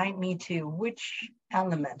just guide me to which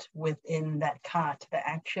element within that card that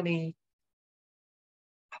actually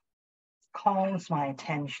calls my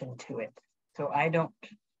attention to it. So I don't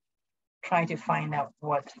try to find out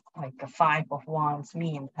what like the 5 of Wands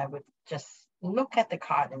mean. I would just look at the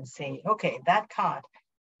card and say, okay, that card,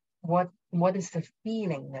 what is the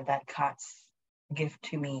feeling that cards give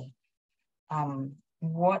to me?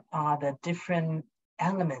 What are the different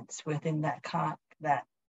elements within that card that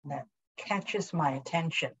catches my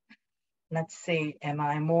attention? Let's say, am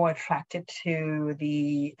I more attracted to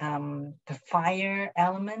the fire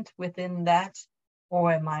element within that,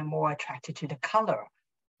 or am I more attracted to the color,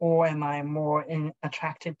 or am I more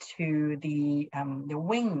attracted to the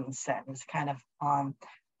wings that is kind of on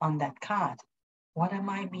that card? What am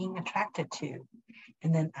I being attracted to?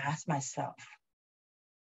 And then ask myself.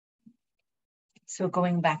 So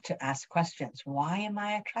going back to ask questions, why am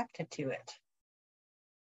I attracted to it?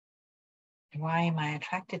 Why am I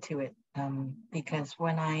attracted to it? Because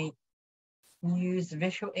when I use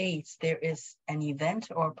visual aids, there is an event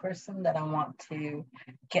or a person that I want to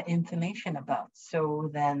get information about. So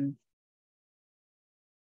then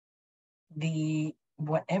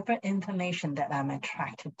whatever information that I'm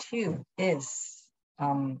attracted to is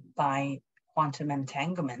by quantum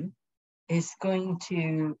entanglement is going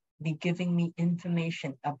to be giving me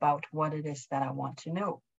information about what it is that I want to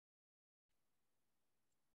know.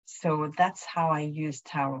 So that's how I use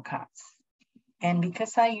tarot cards. And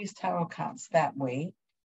because I use tarot cards that way,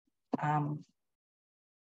 I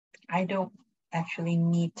don't actually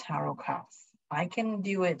need tarot cards. I can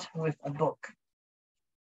do it with a book.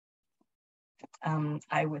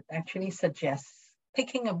 I would actually suggest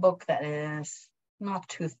picking a book that is not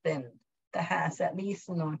too thin, that has at least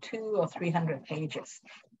 200 or 300 pages.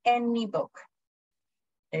 Any book.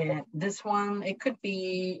 This one, it could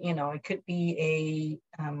be, it could be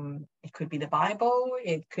it could be the Bible.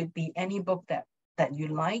 It could be any book that you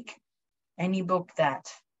like, any book that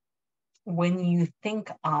when you think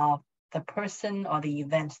of the person or the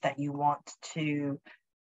event that you want to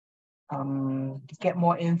get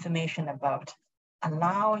more information about,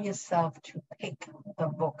 allow yourself to pick the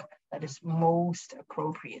book that is most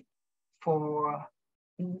appropriate for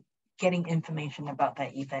getting information about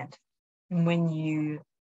that event. And when you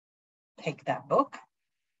pick that book,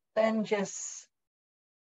 then just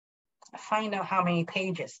find out how many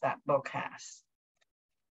pages that book has.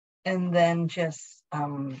 And then just,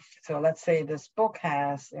 so let's say this book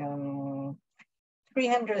has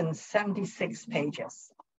 376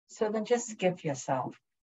 pages. So then just give yourself,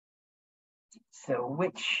 so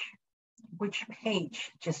which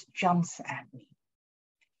page just jumps at me?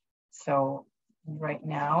 So right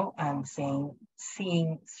now I'm seeing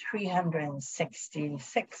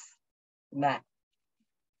 366, that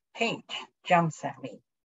page jumps at me,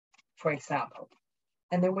 for example.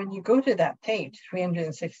 And then when you go to that page,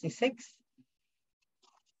 366,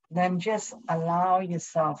 then just allow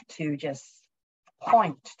yourself to just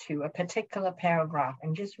point to a particular paragraph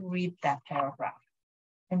and just read that paragraph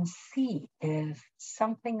and see if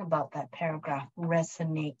something about that paragraph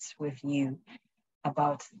resonates with you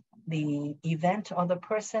about the event or the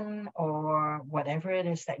person or whatever it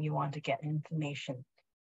is that you want to get information.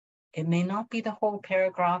 It may not be the whole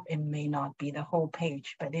paragraph, it may not be the whole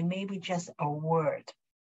page, but it may be just a word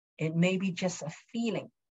It may be just a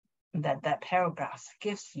feeling that that paragraph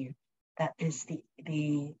gives you. That is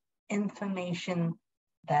the information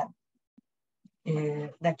that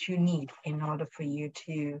that you need in order for you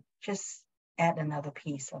to just add another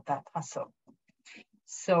piece of that puzzle.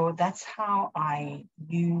 So that's how I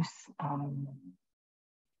use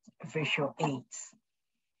visual aids.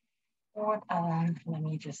 What let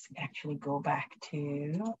me just actually go back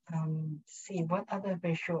to see what other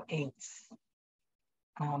visual aids.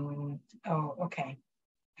 Oh, okay.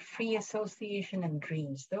 Free association and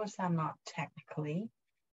dreams. Those are not technically.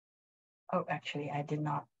 Oh, actually, I did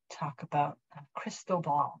not talk about crystal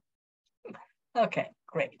ball. Okay,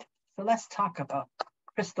 great. So let's talk about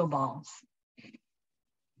crystal balls.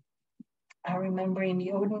 I remember in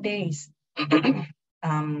the olden days,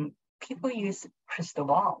 people used crystal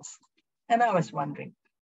balls. And I was wondering,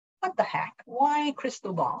 what the heck? Why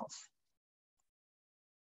crystal balls?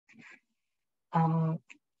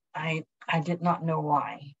 I did not know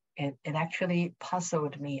why. It actually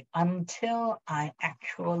puzzled me until I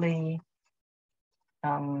actually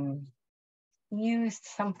used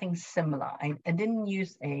something similar. I didn't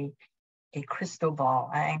use a crystal ball.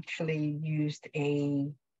 I actually used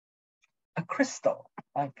a crystal,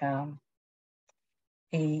 like a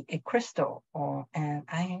crystal, and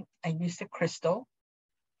I used a crystal.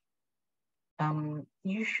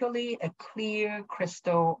 Usually a clear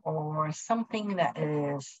crystal or something that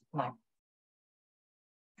is like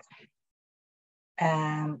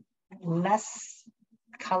less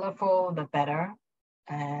colorful, the better.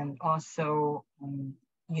 And also,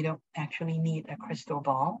 you don't actually need a crystal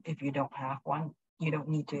ball if you don't have one. You don't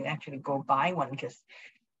need to actually go buy one because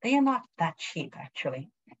they are not that cheap, actually,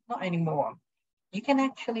 not anymore. You can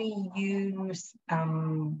actually use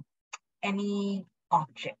any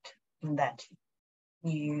object that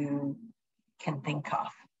you can think of.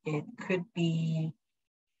 It could be,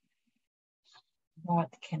 what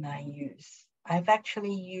can I use? I've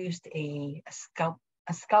actually used a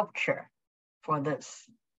sculpture for this.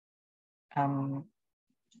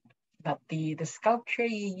 But the sculpture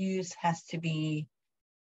you use has to be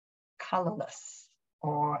colorless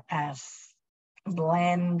or as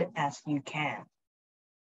bland as you can.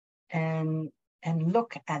 And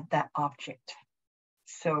look at that object.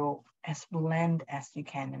 So as bland as you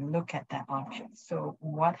can and look at that object. So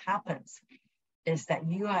what happens is that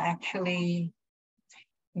you are actually,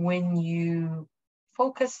 when you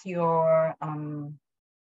focus your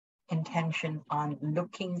intention on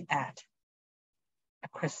looking at a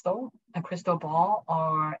crystal ball,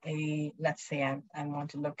 or let's say I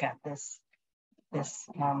want to look at this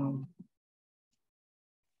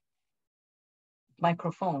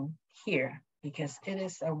microphone here, because it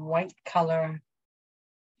is a white color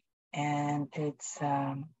and it's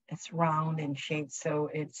round in shape, so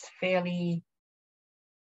it's fairly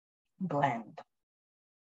bland.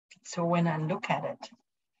 So when I look at it,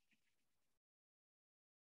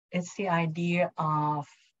 it's the idea of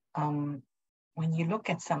when you look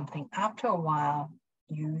at something, after a while,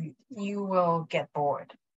 you will get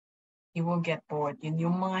bored. You will get bored, and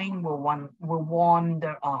your mind will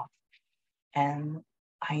wander off, and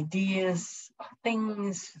ideas,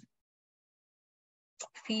 things,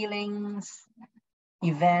 feelings,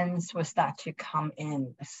 events will start to come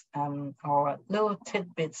in, or little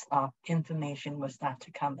tidbits of information will start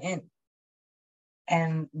to come in.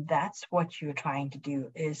 And that's what you're trying to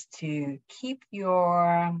do, is to keep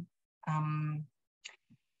your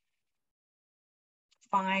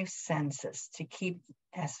five senses, to keep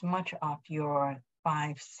as much of your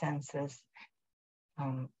five senses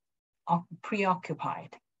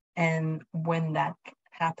preoccupied. And when that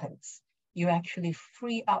happens, you actually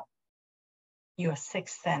free up your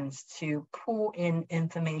sixth sense to pull in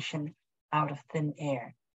information out of thin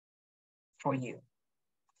air for you.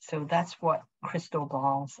 So that's what crystal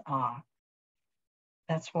balls are.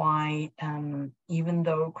 That's why even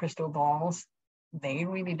though crystal balls, they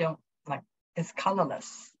really don't, like, it's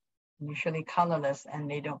colorless, usually colorless, and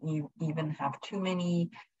they don't even have too many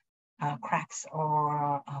cracks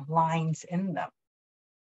or lines in them.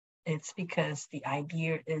 It's because the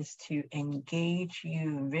idea is to engage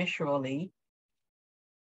you visually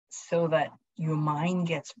so that your mind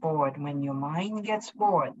gets bored. When your mind gets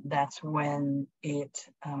bored, that's when it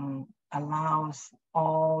allows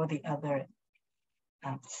all the other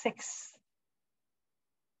six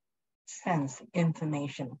sense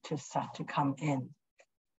information to start to come in.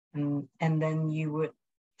 And then you would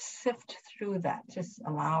sift through that, just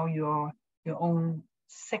allow your own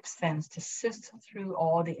sixth sense to sift through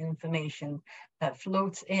all the information that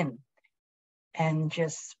floats in, and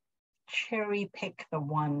just cherry pick the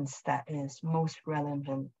ones that is most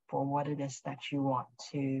relevant for what it is that you want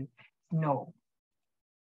to know.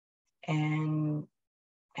 And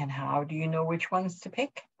how do you know which ones to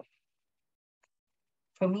pick?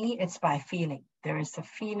 For me, it's by feeling. There is a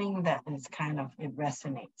feeling that is kind of, it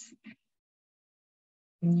resonates.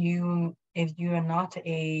 If you are not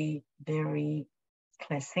a very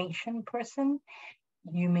classation person,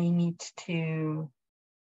 you may need to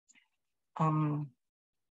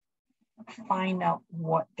find out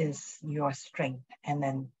what is your strength and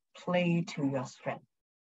then play to your strength.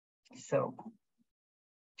 So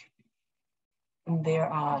there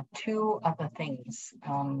are two other things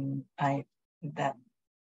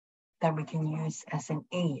that we can use as an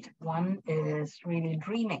aid. One is really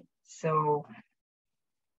dreaming. So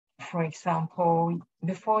for example,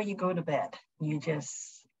 before you go to bed, you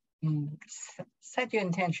just set your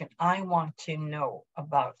intention. I want to know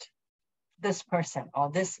about this person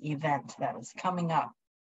or this event that is coming up,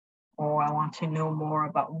 or I want to know more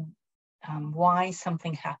about why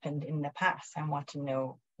something happened in the past. I want to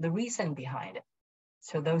know the reason behind it.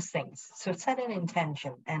 So those things. So set an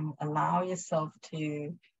intention and allow yourself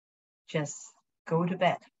to just go to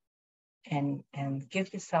bed and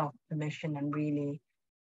give yourself permission and really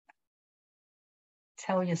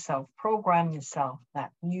tell yourself, program yourself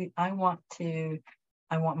that I want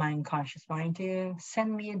my unconscious mind to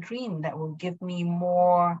send me a dream that will give me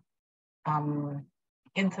more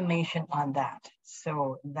information on that.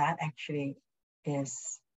 So that actually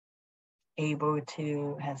is able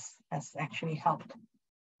to, has actually helped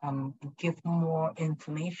give more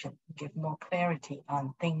information, give more clarity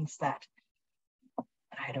on things that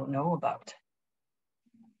I don't know about.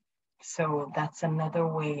 So that's another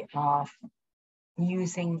way of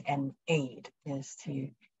using an aid, is to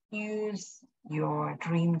use your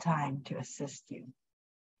dream time to assist you.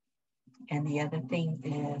 And the other thing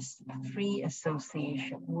is free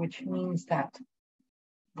association, which means that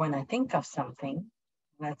when I think of something,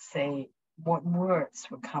 let's say, what words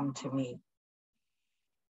would come to me?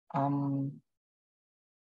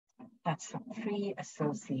 That's a free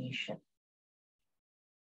association.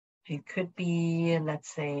 It could be,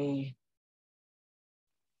 let's say,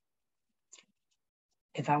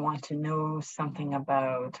 if I want to know something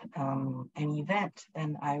about an event,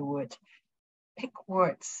 then I would pick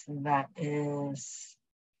words that is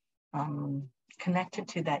connected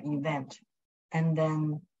to that event. And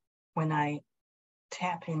then when I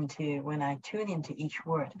tune into each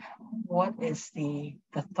word, what is the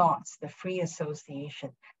thoughts, the free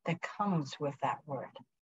association that comes with that word?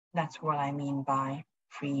 That's what I mean by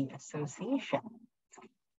free association.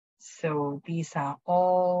 So these are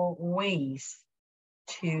all ways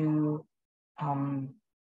to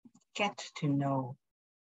get to know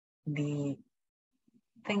the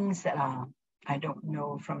things that I don't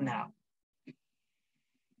know from now.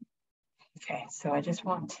 Okay, so I just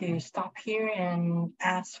want to stop here and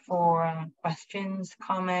ask for questions,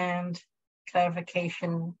 comment,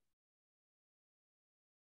 clarification.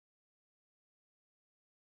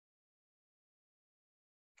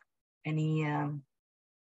 Any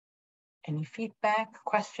feedback,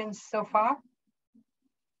 questions so far?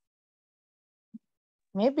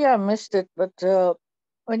 Maybe I missed it, but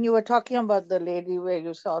when you were talking about the lady where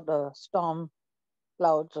you saw the storm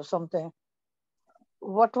clouds or something,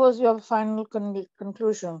 what was your final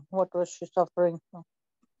conclusion? What was she suffering from?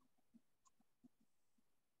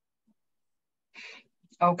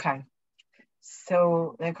 Okay,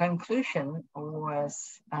 so the conclusion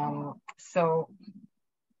was, so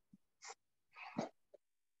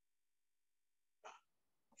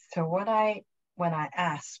when I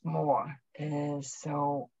asked more is,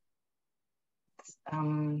 so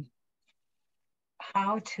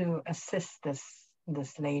how to assist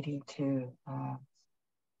this lady to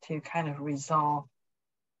kind of resolve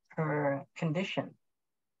her condition.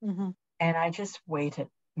 Mm-hmm. And I just waited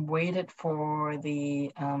for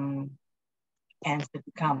the answer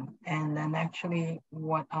to come. And then actually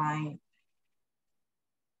what I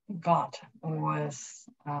got was,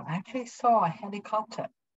 I actually saw a helicopter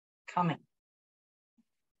coming.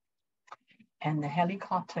 And the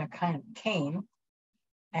helicopter kind of came,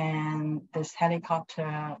 and this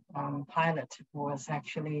helicopter pilot was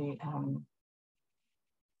actually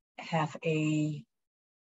have a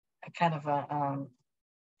kind of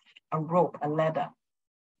a rope, a ladder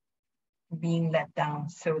being let down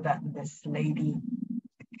so that this lady,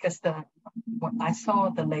 because I saw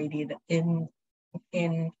the lady in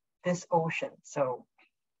this ocean, so,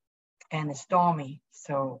 and it's stormy,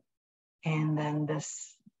 so, and then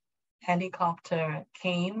this helicopter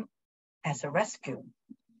came as a rescue.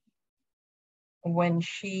 when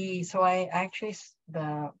she, so I actually,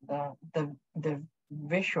 the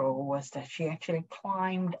visual was that she actually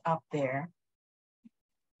climbed up there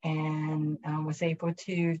and was able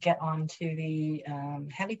to get onto the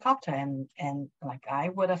helicopter, and like I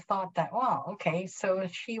would have thought that, wow, okay, so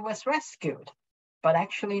she was rescued, but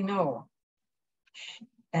actually no.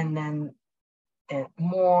 And then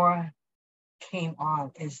more came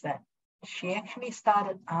on is that she actually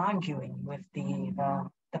started arguing with the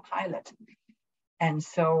pilot. And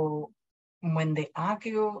so when they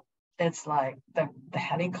argue, it's like the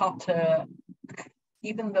helicopter,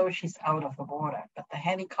 even though she's out of the water, but the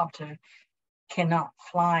helicopter cannot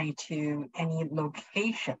fly to any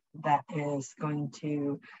location that is going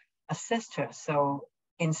to assist her. So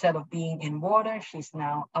instead of being in water, she's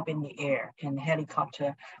now up in the air in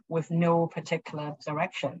helicopter with no particular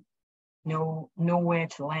direction, nowhere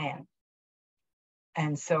to land.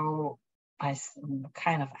 And so I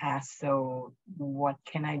kind of asked, so what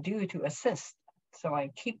can I do to assist? So I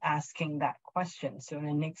keep asking that question. So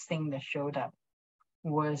the next thing that showed up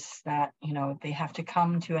was that, you know, they have to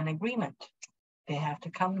come to an agreement. They have to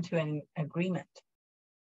come to an agreement.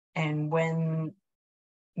 And when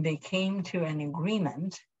they came to an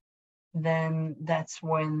agreement, then that's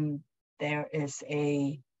when there is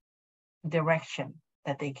a direction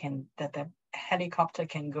that that the helicopter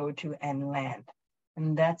can go to and land.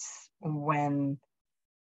 And that's when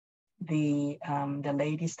the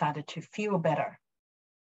lady started to feel better.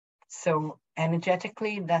 So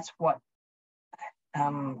energetically, that's what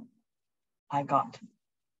I got,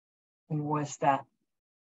 was that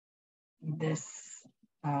this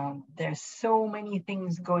there's so many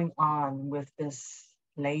things going on with this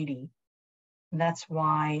lady. That's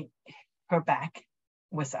why her back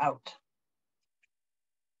was out.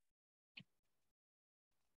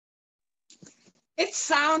 It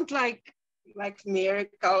sounds like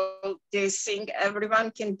miracle. Do you think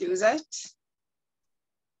everyone can do that?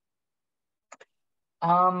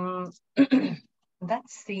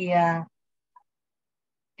 That's the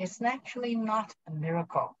it's actually not a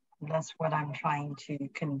miracle. That's what I'm trying to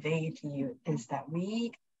convey to you, is that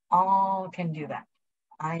we all can do that.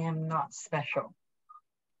 I am not special.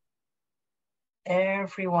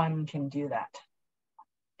 Everyone can do that.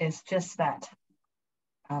 It's just that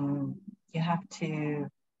you have to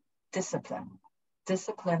discipline.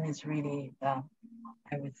 Discipline is really, I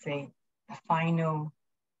would say, the final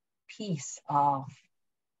piece of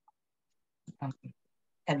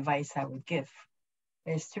advice I would give,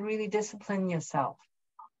 is to really discipline yourself.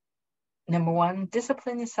 Number one,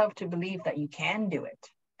 discipline yourself to believe that you can do it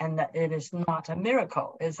and that it is not a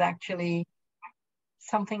miracle. It's actually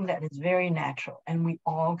something that is very natural and we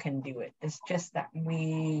all can do it. It's just that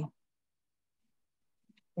we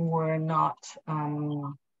were not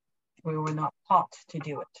taught to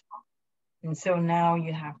do it. And so now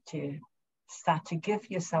you have to start to give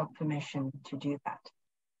yourself permission to do that.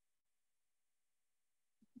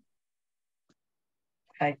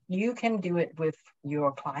 You can do it with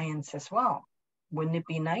your clients as well. Wouldn't it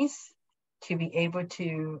be nice to be able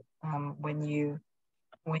to, when you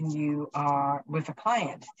are with a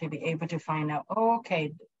client, to be able to find out, oh,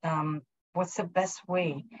 okay, what's the best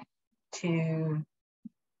way to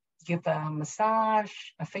give a massage,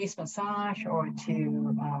 a face massage, or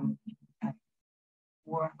to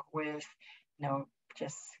work with, you know,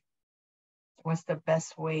 just what's the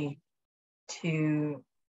best way to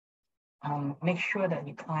make sure that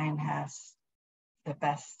your client has the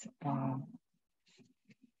best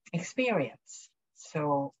experience.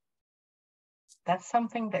 So that's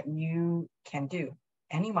something that you can do.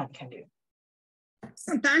 Anyone can do.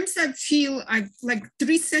 Sometimes I feel like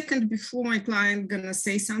 3 seconds before my client gonna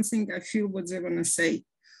say something, I feel what they're gonna say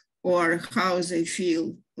or how they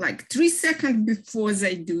feel, like 3 seconds before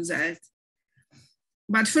they do that.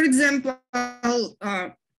 But for example,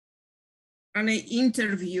 on an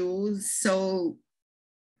interview, so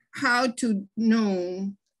how to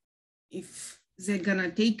know if they're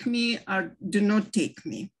gonna take me or do not take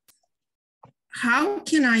me? How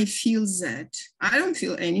can I feel that? I don't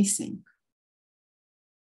feel anything.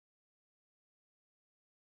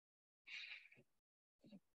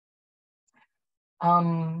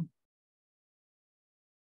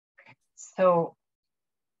 So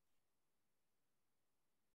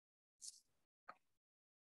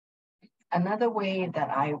another way that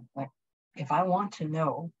if I want to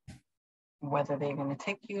know whether they're going to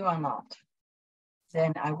take you or not,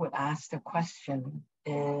 then I would ask the question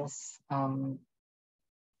is,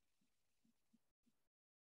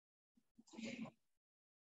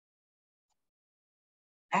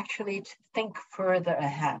 actually to think further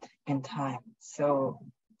ahead in time. So,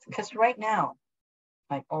 because right now,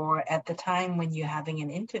 Like, or at the time when you're having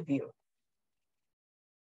an interview,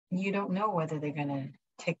 you don't know whether they're gonna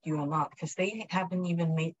take you or not because they haven't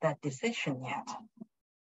even made that decision yet.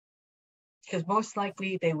 Because most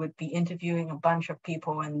likely they would be interviewing a bunch of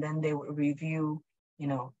people and then they would review, you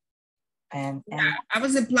know, and I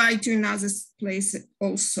was applied to another place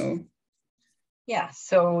also. yeah,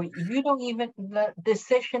 so you don't even, the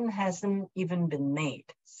decision hasn't even been made.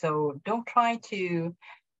 So don't try to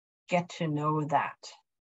get to know that.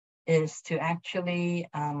 Is to actually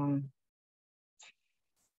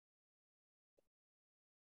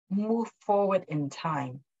move forward in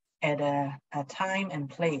time at a time and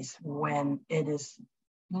place when it is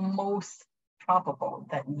most probable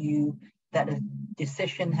that a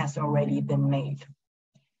decision has already been made.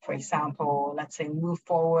 For example, let's say move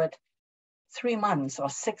forward 3 months or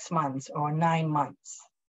 6 months or 9 months.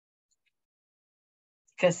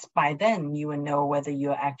 Because by then you will know whether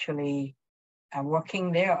you're actually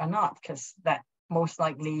working there or not, because that most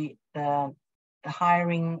likely the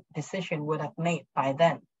hiring decision would have made by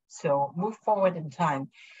then. So move forward in time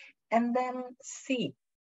and then see.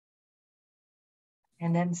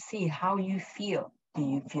 And then see how you feel. Do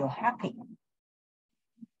you feel happy?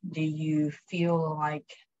 Do you feel like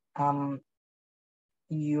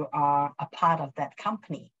you are a part of that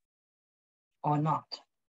company or not?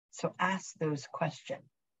 So ask those questions.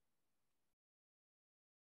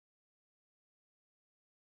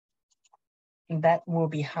 And that will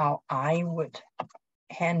be how I would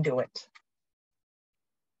handle it.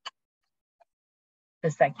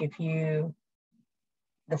 Does that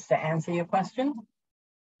answer your question?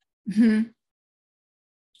 Mm-hmm.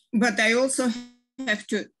 But I also have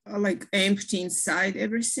to like empty inside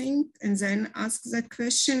everything and then ask that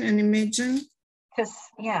question and imagine.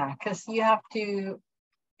 Because you have to,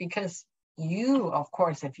 because you, of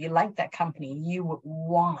course, if you like that company, you would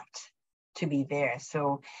want to be there.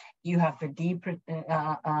 So you have a deeper,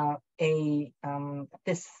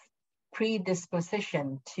 this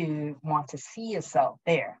predisposition to want to see yourself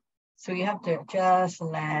there. So you have to just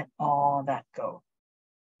let all that go.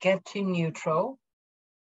 Get to neutral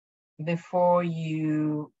before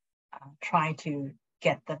you try to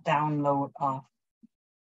get the download of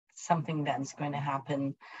something that's going to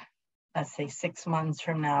happen, let's say 6 months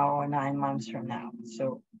from now or 9 months from now.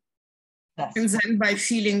 So that's. And then by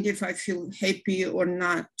feeling if I feel happy or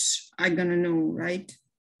not, I'm gonna know, right?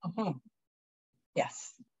 Mm-hmm.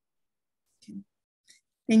 Yes. Okay.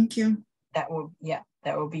 Thank you. That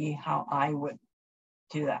will be how I would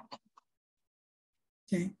do that.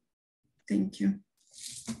 Okay. Thank you.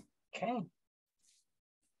 Okay.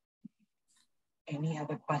 Any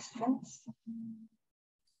other questions?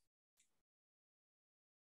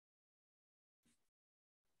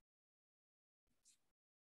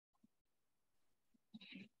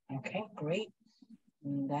 Okay, great.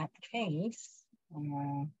 In that case,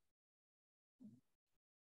 okay,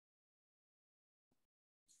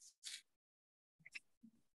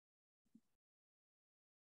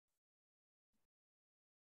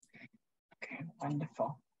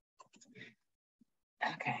 wonderful.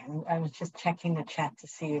 Okay, I was just checking the chat to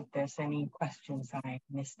see if there's any questions I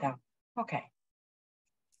missed out. Okay.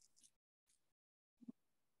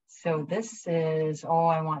 So this is all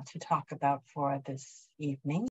I want to talk about for this evening.